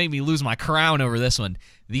 y'all gonna make me lose my crown over this one.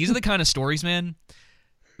 These are the kind of stories, man,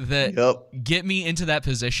 that get me into that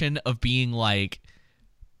position of being like,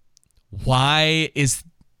 why is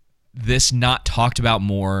this not talked about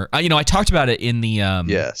more? I talked about it in the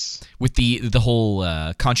with the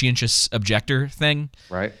whole conscientious objector thing,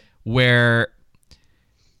 right? Where,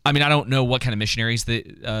 I mean, I don't know what kind of missionaries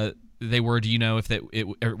they were. Do you know if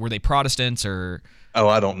were they Protestants or? Oh,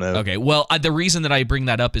 I don't know. Okay, well, the reason that I bring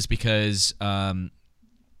that up is because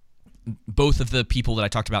both of the people that I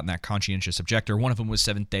talked about in that conscientious objector, one of them was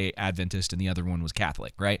Seventh-day Adventist and the other one was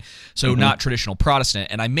Catholic, right? So not traditional Protestant.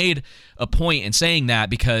 And I made a point in saying that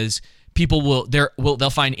because people they'll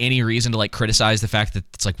find any reason to like criticize the fact that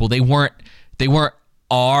it's like, well, they weren't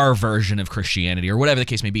our version of Christianity or whatever the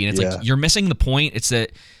case may be. And it's like, you're missing the point. It's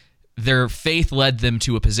that their faith led them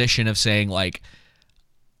to a position of saying like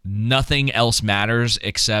nothing else matters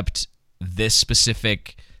except this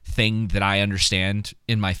specific thing that I understand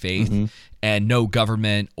in my faith, and no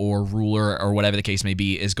government or ruler or whatever the case may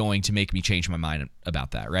be is going to make me change my mind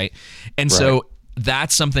about that, right? And so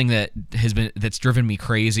that's something that's driven me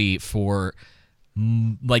crazy for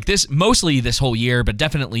like mostly this whole year, but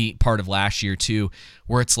definitely part of last year too,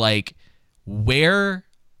 where it's like, where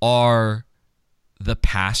are the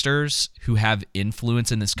pastors who have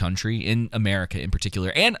influence in this country, in America in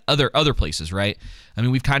particular, and other places, right? I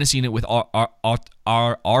mean, we've kind of seen it with Artur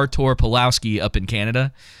Pawlowski up in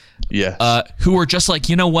Canada, who are just like,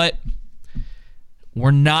 you know what?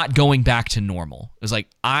 We're not going back to normal. It's like,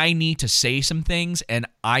 I need to say some things, and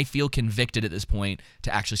I feel convicted at this point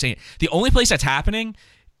to actually say it. The only place that's happening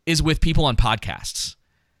is with people on podcasts.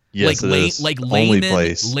 Yes, like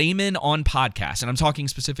laymen on podcasts, and I'm talking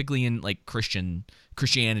specifically in like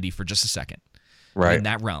Christianity for just a second, right? In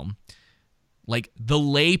that realm, like the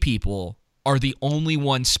lay people are the only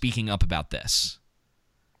ones speaking up about this.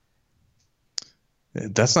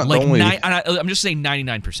 That's not like the only. I'm just saying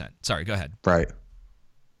 99%. Sorry, go ahead. Right.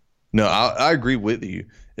 No, I agree with you.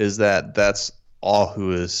 Is that's all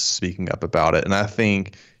who is speaking up about it, and I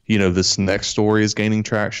think this next story is gaining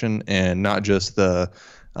traction, and not just the.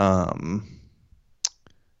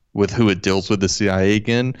 With who it deals with the CIA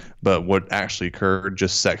again, but what actually occurred,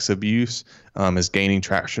 just sex abuse, is gaining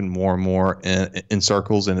traction more and more in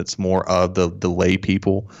circles, and it's more of the lay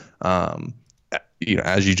people.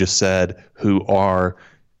 as you just said, who are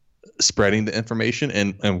spreading the information,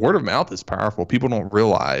 and word of mouth is powerful. People don't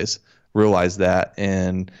realize that.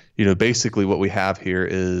 And, basically what we have here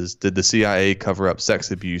is, did the CIA cover up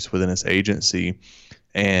sex abuse within its agency?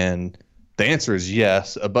 And the answer is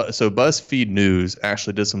yes. So BuzzFeed News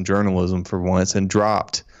actually did some journalism for once and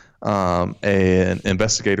dropped an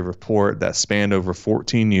investigative report that spanned over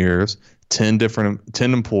 14 years, 10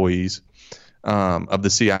 employees of the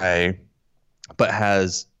CIA, but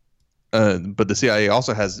the CIA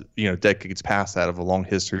also has, decades past that of a long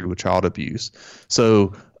history with child abuse.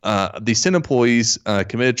 So these 10 employees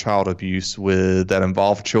committed child abuse that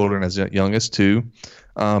involved children as young as 2.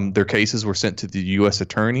 Their cases were sent to the U.S.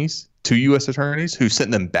 attorneys, 2 U.S. attorneys, who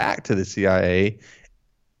sent them back to the CIA.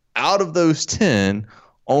 Out of those 10,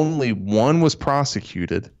 only 1 was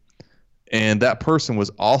prosecuted, and that person was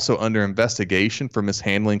also under investigation for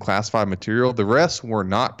mishandling classified material. The rest were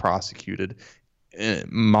not prosecuted. In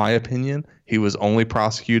my opinion, he was only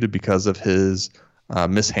prosecuted because of his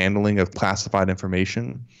mishandling of classified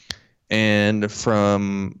information. And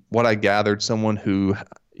from what I gathered, someone who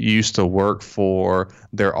used to work for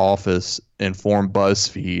their office informed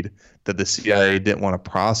BuzzFeed that the CIA didn't want to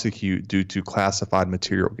prosecute due to classified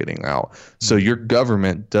material getting out. So your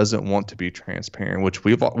government doesn't want to be transparent, which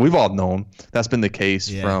we've all known. That's been the case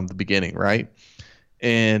from the beginning, right?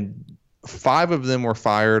 And 5 of them were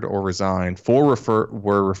fired or resigned. 4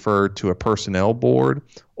 were referred to a personnel board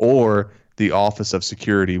or the Office of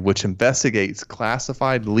Security, which investigates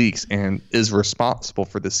classified leaks and is responsible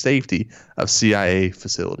for the safety of CIA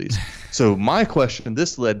facilities. So my question,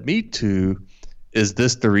 this led me to, is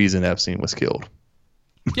this the reason Epstein was killed?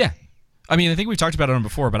 Yeah. I mean, I think we've talked about it on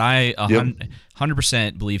before, but I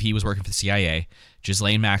 100% believe he was working for the CIA.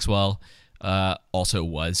 Ghislaine Maxwell also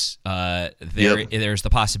was. There's the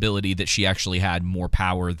possibility that she actually had more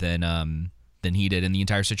power than he did in the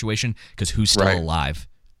entire situation, because who's still alive?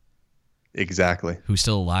 Exactly. Who's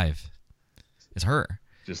still alive? It's her.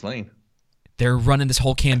 Ghislaine. They're running this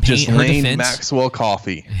whole campaign. Ghislaine Maxwell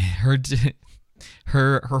Coffee.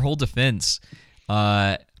 Her whole defense,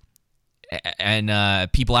 and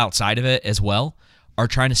people outside of it as well, are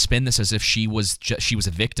trying to spin this as if she was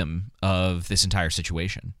a victim of this entire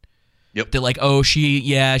situation. Yep. They're like, oh, she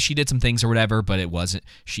did some things or whatever, but it wasn't.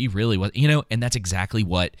 She really was, and that's exactly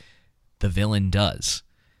what the villain does,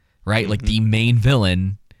 right? Like the main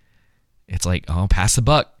villain. It's like, oh, pass the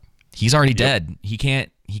buck. He's already dead. He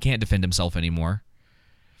can't defend himself anymore.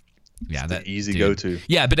 Yeah, that's the easy go-to.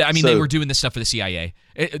 Yeah, but I mean, they were doing this stuff for the CIA.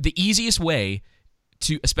 The easiest way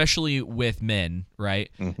to, especially with men, right?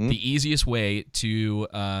 Mm-hmm. The easiest way to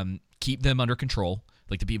keep them under control,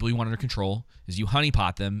 like the people you want under control, is you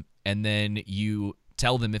honeypot them, and then you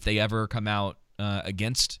tell them if they ever come out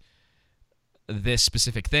against this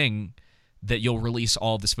specific thing, that you'll release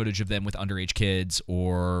all of this footage of them with underage kids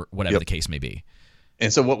or whatever the case may be.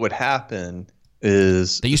 And so what would happen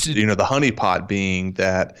is, they used to, the honeypot being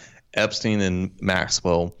that Epstein and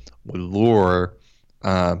Maxwell would lure,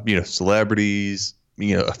 celebrities,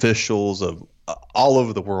 officials of all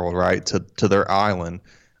over the world, right, to their island,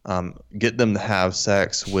 get them to have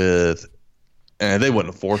sex with, and they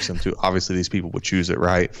wouldn't force them to. Obviously, these people would choose it,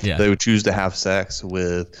 right? Yeah. They would choose to have sex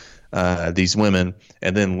with these women,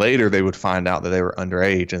 and then later they would find out that they were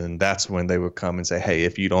underage, and then that's when they would come and say, hey,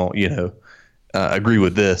 if you don't, agree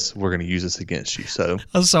with this, we're going to use this against you. So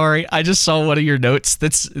I'm sorry, I just saw one of your notes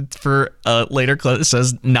that's for later clip. It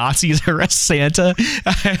says Nazis arrest Santa.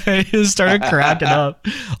 I just started cracking up.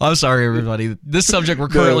 I'm sorry, everybody. This subject we're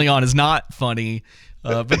currently on is not funny.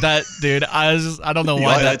 But that dude, I don't know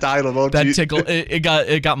why that title, that tickled. It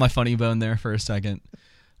got my funny bone there for a second.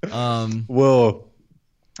 Well,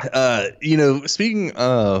 speaking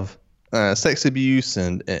of sex abuse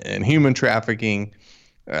and human trafficking,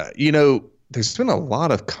 there's been a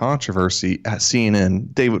lot of controversy at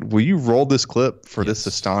CNN. David, will you roll this clip for this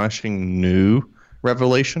astonishing new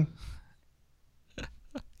revelation?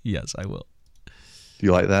 Yes, I will. Do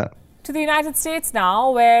you like that? To the United States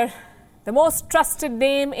now, where the most trusted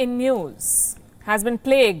name in news has been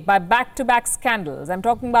plagued by back-to-back scandals. I'm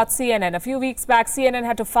talking about CNN. A few weeks back, CNN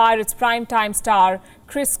had to fire its primetime star,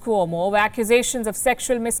 Chris Cuomo, over accusations of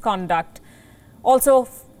sexual misconduct. Also,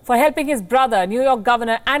 for helping his brother, New York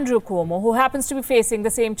Governor Andrew Cuomo, who happens to be facing the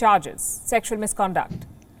same charges, sexual misconduct.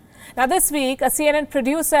 Now, this week, a CNN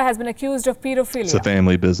producer has been accused of pedophilia. It's a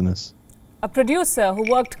family business. A producer who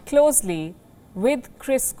worked closely with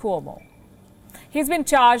Chris Cuomo. He's been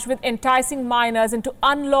charged with enticing minors into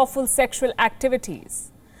unlawful sexual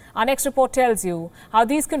activities. Our next report tells you how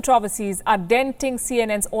these controversies are denting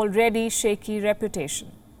CNN's already shaky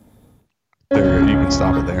reputation. There, you can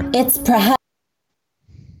stop it there. It's perhaps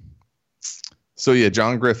So yeah,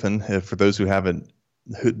 John Griffin. For those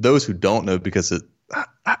who don't know, because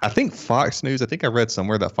I think Fox News. I think I read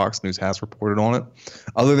somewhere that Fox News has reported on it.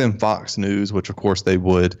 Other than Fox News, which of course they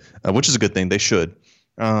would, which is a good thing. They should.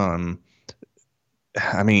 I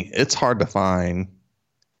mean, it's hard to find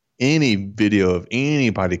any video of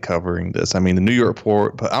anybody covering this. I mean, the New York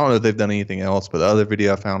Post, but I don't know if they've done anything else. But the other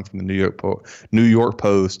video I found from the New York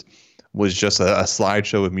Post was just a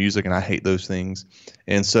slideshow of music, and I hate those things.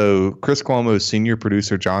 And so Chris Cuomo's senior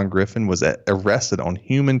producer, John Griffin, was arrested on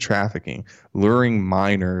human trafficking, luring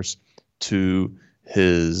minors to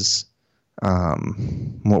his,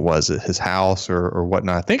 what was it, his house or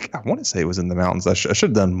whatnot. I want to say it was in the mountains. I should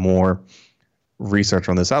have done more research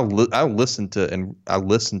on this. I listened to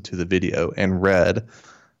the video and read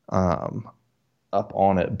up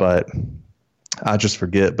on it, but I just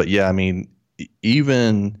forget. But yeah, I mean,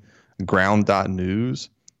 even Ground.News,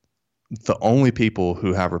 the only people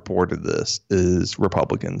who have reported this is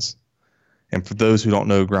Republicans. And for those who don't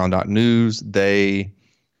know Ground.News, they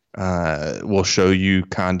will show you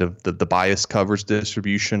kind of the bias coverage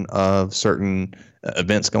distribution of certain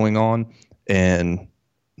events going on, and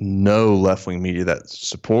no left-wing media that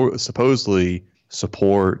supposedly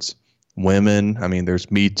supports women. I mean, there's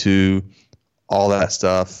Me Too, all that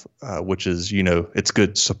stuff, which is, it's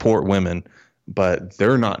good to support women, but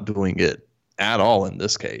they're not doing it at all in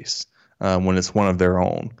this case when it's one of their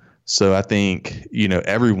own. So I think,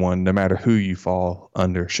 everyone, no matter who you fall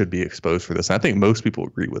under, should be exposed for this. And I think most people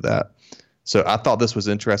agree with that. So I thought this was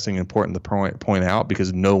interesting and important to point out,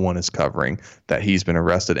 because no one is covering that he's been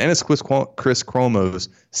arrested. And it's Chris Cuomo's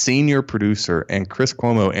senior producer, and Chris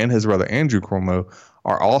Cuomo and his brother Andrew Cuomo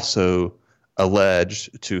are also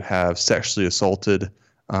alleged to have sexually assaulted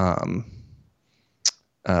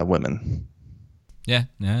women. Yeah.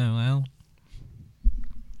 Well,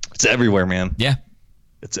 it's everywhere, man. Yeah.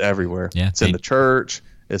 It's everywhere. Yeah. It's in the church.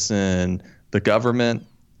 It's in the government.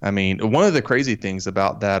 I mean, one of the crazy things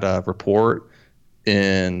about that report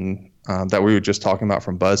that we were just talking about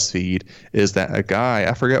from BuzzFeed is that a guy,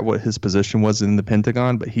 I forget what his position was in the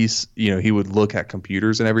Pentagon, but he would look at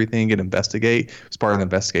computers and everything and investigate. He was part of the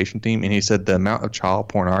investigation team. And he said the amount of child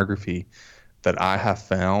pornography that I have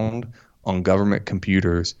found on government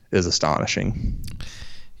computers is astonishing.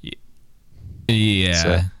 Yeah.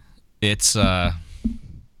 So, it's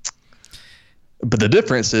but the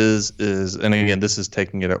difference is, and again, this is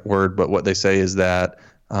taking it at word, but what they say is that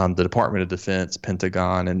the Department of Defense,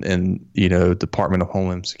 Pentagon, and Department of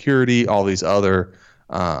Homeland Security, all these other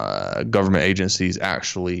government agencies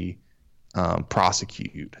actually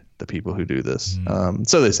prosecute the people who do this.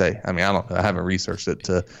 So they say. I mean, I don't know. I haven't researched it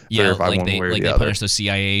to verify one way or the other. They punish those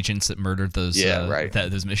CIA agents that murdered those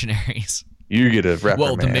those missionaries. You get a reprimand.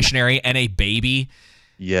 Well, the missionary and a baby.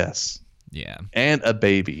 Yes. Yeah. And a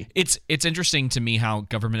baby. It's interesting to me how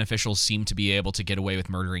government officials seem to be able to get away with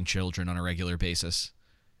murdering children on a regular basis.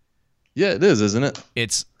 Yeah, it is, isn't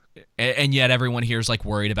it? And yet everyone here is like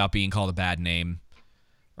worried about being called a bad name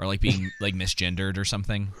or like being like misgendered or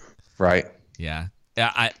something. Right. Yeah.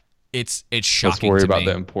 It's shocking. Let's worry to about me.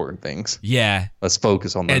 the important things. Yeah. Let's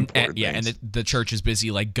focus on the important things. Yeah, and the church is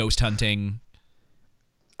busy like ghost hunting.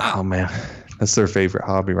 Oh man, that's their favorite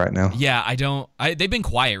hobby right now. Yeah, they've been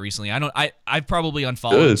quiet recently. I've probably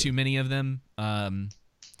unfollowed too many of them.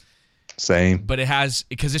 Same. But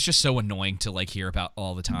because it's just so annoying to like hear about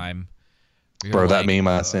all the time. Bro, that meme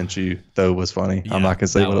I sent you though was funny. Yeah, I'm not gonna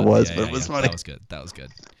say what it was, but it was funny. That was good.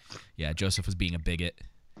 Yeah, Joseph was being a bigot.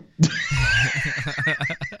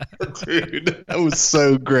 Dude, that was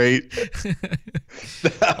so great.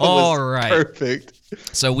 All right, perfect.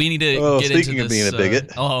 So we need to get into this. Speaking of being a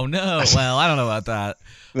bigot. Oh no! Well, I don't know about that.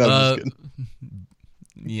 No, I'm just kidding.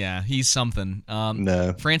 Yeah, he's something.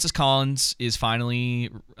 No. Francis Collins is finally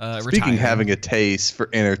retired. Speaking of having a taste for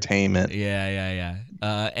entertainment. Yeah.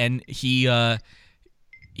 And he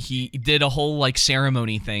did a whole like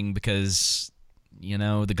ceremony thing because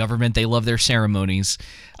the government, they love their ceremonies.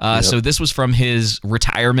 Yep. So this was from his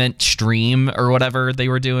retirement stream or whatever they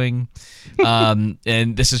were doing. And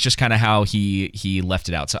this is just kind of how he left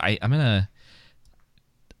it out. So I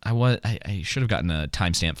should have gotten a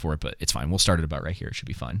timestamp for it, but it's fine. We'll start it about right here. It should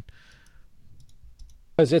be fine.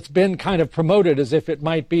 Because it's been kind of promoted as if it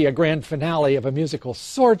might be a grand finale of a musical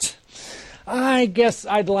sort, I guess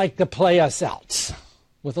I'd like to play us out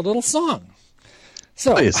with a little song.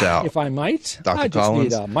 So, play us out. If I might, Dr. I just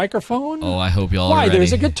Collins. need a microphone. Oh, I hope y'all are Why, ready.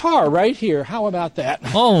 there's a guitar right here. How about that?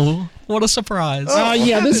 Oh, what a surprise.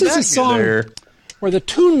 Yeah, this is a song where the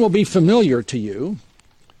tune will be familiar to you,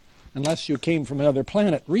 unless you came from another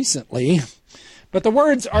planet recently. But the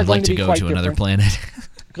words are going to be quite different. I'd like to go to another planet.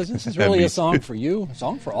 Because this is really a song for you, a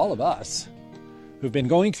song for all of us. who've been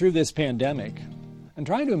going through this pandemic and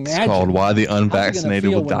trying to imagine. It's called Why the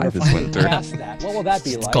Unvaccinated Will Die This Winter. What will that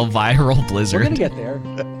be like? It's called Viral Blizzard. We're going to get there,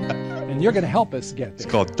 and you're going to help us get there. It's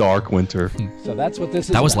called Dark Winter. So that's what this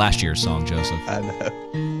is. That was about. last year's song, Joseph. I know.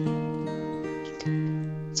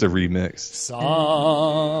 It's a remix.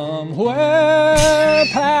 Somewhere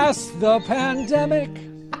past the pandemic,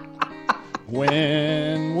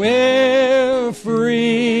 when we're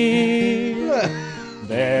free,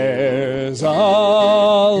 there's a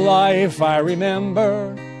life I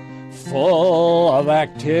remember, full of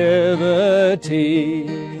activity.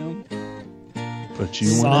 But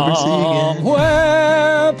you will never see again.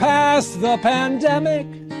 Somewhere past the pandemic,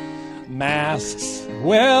 masks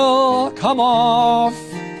will come off.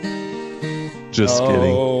 Just kidding.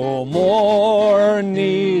 No more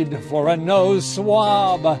need for a nose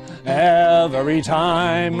swab every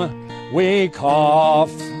time we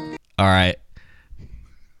cough. All right.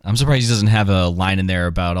 I'm surprised he doesn't have a line in there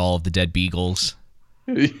about all of the dead beagles.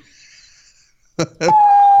 If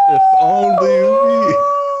only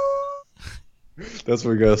we... That's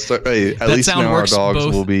where we're going to start. Hey, at least now our dogs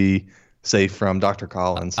will be safe from Dr.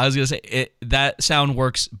 Collins. I was going to say, that sound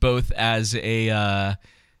works both as a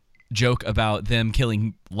joke about them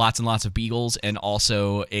killing lots and lots of beagles and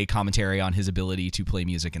also a commentary on his ability to play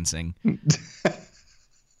music and sing.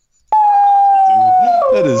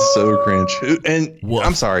 That is so cringe. And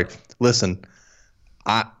I'm sorry. Listen,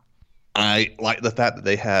 I like the fact that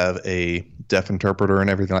they have a deaf interpreter and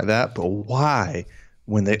everything like that, but why,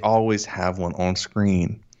 when they always have one on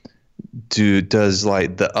screen, does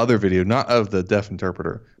like the other video, not of the deaf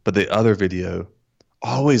interpreter, but the other video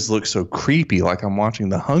always looks so creepy, like I'm watching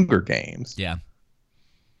the Hunger Games? Yeah.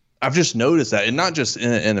 I've just noticed that, and not just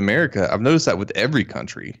in America. I've noticed that with every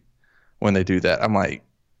country when they do that. I'm like,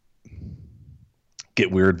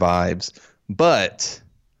 get weird vibes. But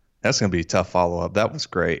that's going to be a tough follow-up. That was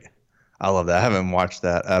great. I love that. I haven't watched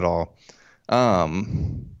that at all.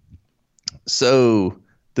 So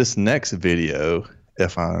this next video,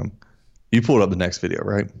 you pulled up the next video,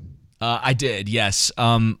 right? I did, yes.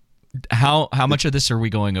 How much of this are we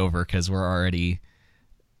going over? Because we're already...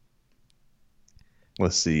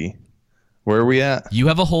 Let's see. Where are we at? You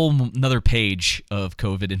have a whole another page of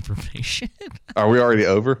COVID information. Are we already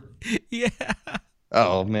over? Yeah.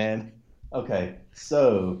 Oh, man. Okay,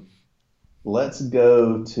 so let's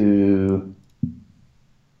go to...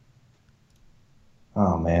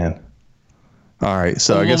 Oh, man. All right,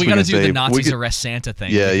 so I guess we got to do the Nazis arrest Santa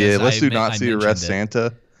thing. Yeah. Let's do Nazi arrest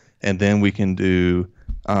Santa, and then we can do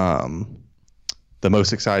the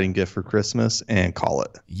most exciting gift for Christmas and call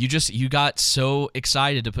it. You got so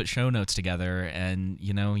excited to put show notes together, and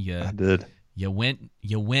I did. You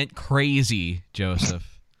went crazy,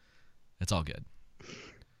 Joseph. It's all good.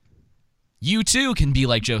 You too can be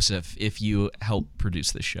like Joseph if you help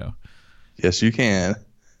produce this show. Yes, you can.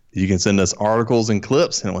 You can send us articles and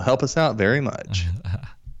clips, and it will help us out very much.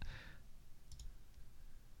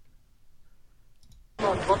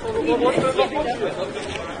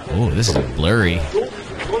 Oh, this is blurry.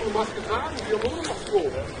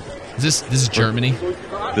 This is Germany?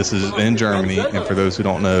 This is in Germany, and for those who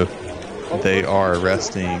don't know, they are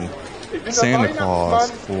arresting Santa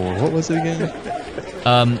Claus for, what was it again?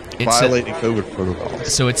 Violating COVID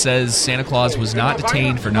protocols. So it says Santa Claus was not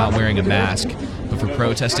detained for not wearing a mask, but for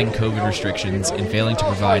protesting COVID restrictions and failing to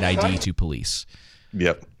provide ID to police.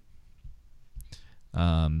 Yep.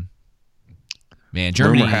 Man,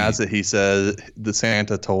 Germany... Rumor has it, he said the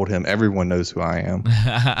Santa told him, everyone knows who I am.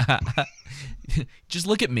 Just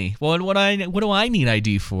look at me. Well, what do I need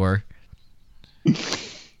ID for?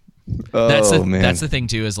 That's the thing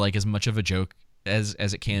too, is like, as much of a joke as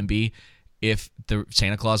it can be, if the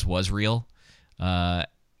Santa Claus was real, the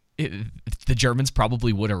Germans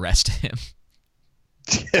probably would arrest him.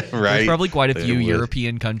 Yeah, right. There's probably quite a few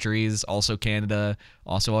European countries, also Canada,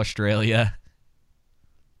 also Australia.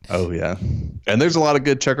 Oh, yeah. And there's a lot of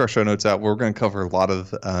good. Check our show notes out. We're going to cover a lot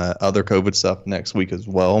of other COVID stuff next week as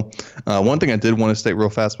well. One thing I did want to state real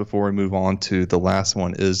fast before we move on to the last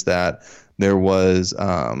one is that there was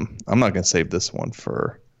I'm not going to save this one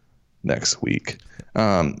for next week.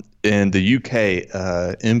 In the UK,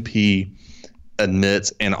 MP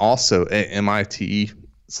admits, and also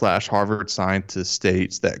MIT/Harvard scientist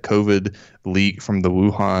states that COVID leaked from the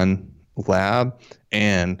Wuhan lab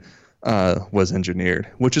and was engineered,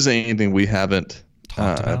 which is anything we haven't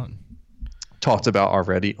talked about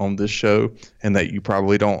already on this show, and that you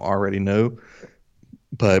probably don't already know.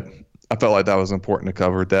 But I felt like that was important to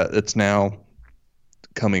cover, that it's now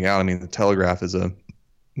coming out. I mean, the Telegraph is a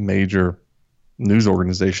major news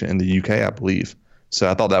organization in the UK, I believe. So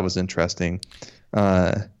I thought that was interesting.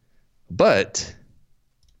 But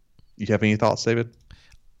You have any thoughts, David?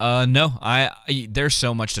 No. There's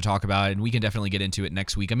so much to talk about, and we can definitely get into it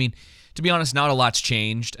next week. I mean, to be honest, not a lot's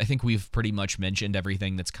changed. I think we've pretty much mentioned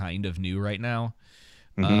everything that's kind of new right now.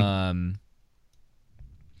 Mm-hmm.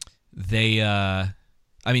 The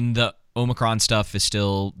Omicron stuff is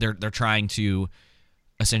still, they're trying to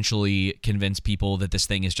essentially convince people that this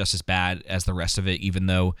thing is just as bad as the rest of it, even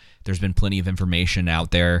though there's been plenty of information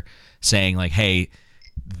out there saying like, hey,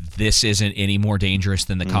 this isn't any more dangerous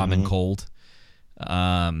than the common cold.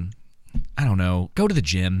 I don't know. Go to the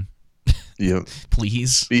gym. Yep.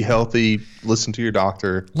 Please. Be healthy. Listen to your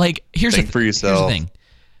doctor. Like, think for yourself. Here's the thing.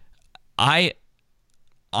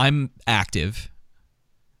 I'm active,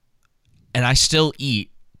 and I still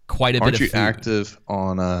eat quite a bit of food. Aren't you active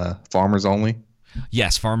on Farmers Only?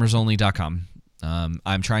 Yes, farmersonly.com.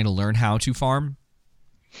 I'm trying to learn how to farm.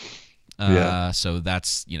 So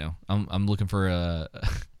that's, I'm looking for a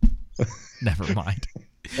never mind.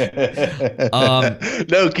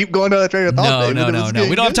 No, keep going down that train of thought. No.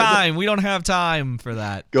 We don't have time. We don't have time for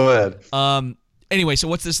that. Go ahead. Anyway, so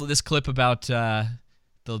what's this clip about the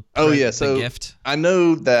gift? I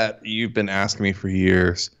know that you've been asking me for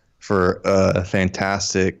years for a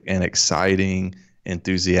fantastic and exciting,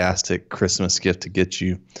 enthusiastic Christmas gift to get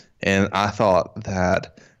you. And I thought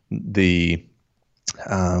that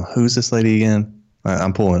who's this lady again?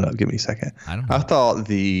 I'm pulling it up. Give me a second. I don't know. I thought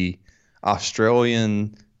the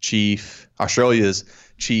Australia's chief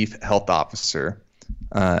health officer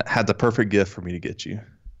had the perfect gift for me to get you.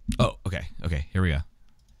 Oh, okay. Here we go.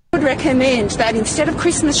 I would recommend that instead of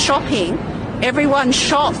Christmas shopping, everyone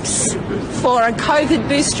shops for a COVID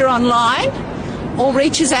booster online or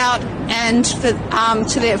reaches out and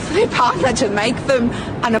to their partner to make them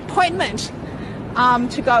an appointment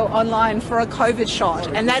to go online for a COVID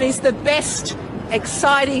shot. And that is the best,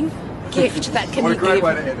 exciting gift that can be given. What a great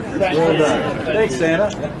way to end it. Well done. Thanks,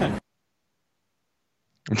 Santa.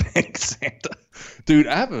 Thanks, Santa. Dude,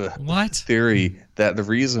 I have a theory that the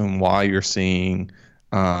reason why you're seeing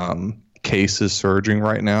cases surging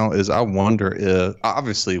right now is I wonder if,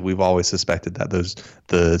 obviously we've always suspected that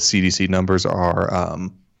the CDC numbers are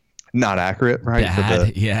not accurate, right?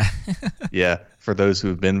 Bad, yeah, for those who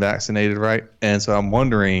have been vaccinated, right? And so I'm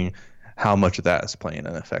wondering how much of that is playing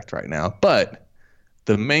an effect right now. But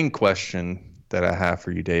the main question that I have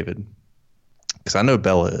for you, David, because I know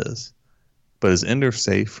Bella is, but is Ender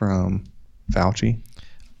safe from Fauci?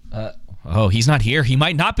 He's not here. He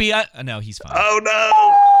might not be. No, he's fine. Oh no!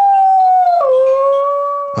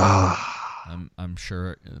 I'm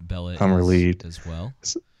sure Bella I'm is relieved as well.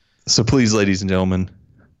 So please, ladies and gentlemen,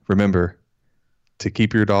 remember to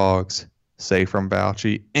keep your dogs safe from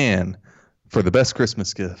Fauci, and for the best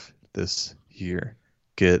Christmas gift this year,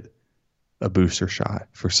 get a booster shot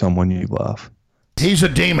for someone you love. He's a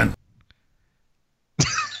demon.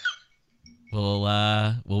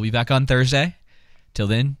 We'll be back on Thursday. Till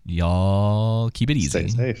then, y'all keep it easy.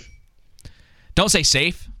 Stay safe. Don't say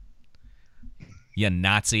safe, you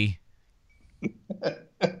Nazi.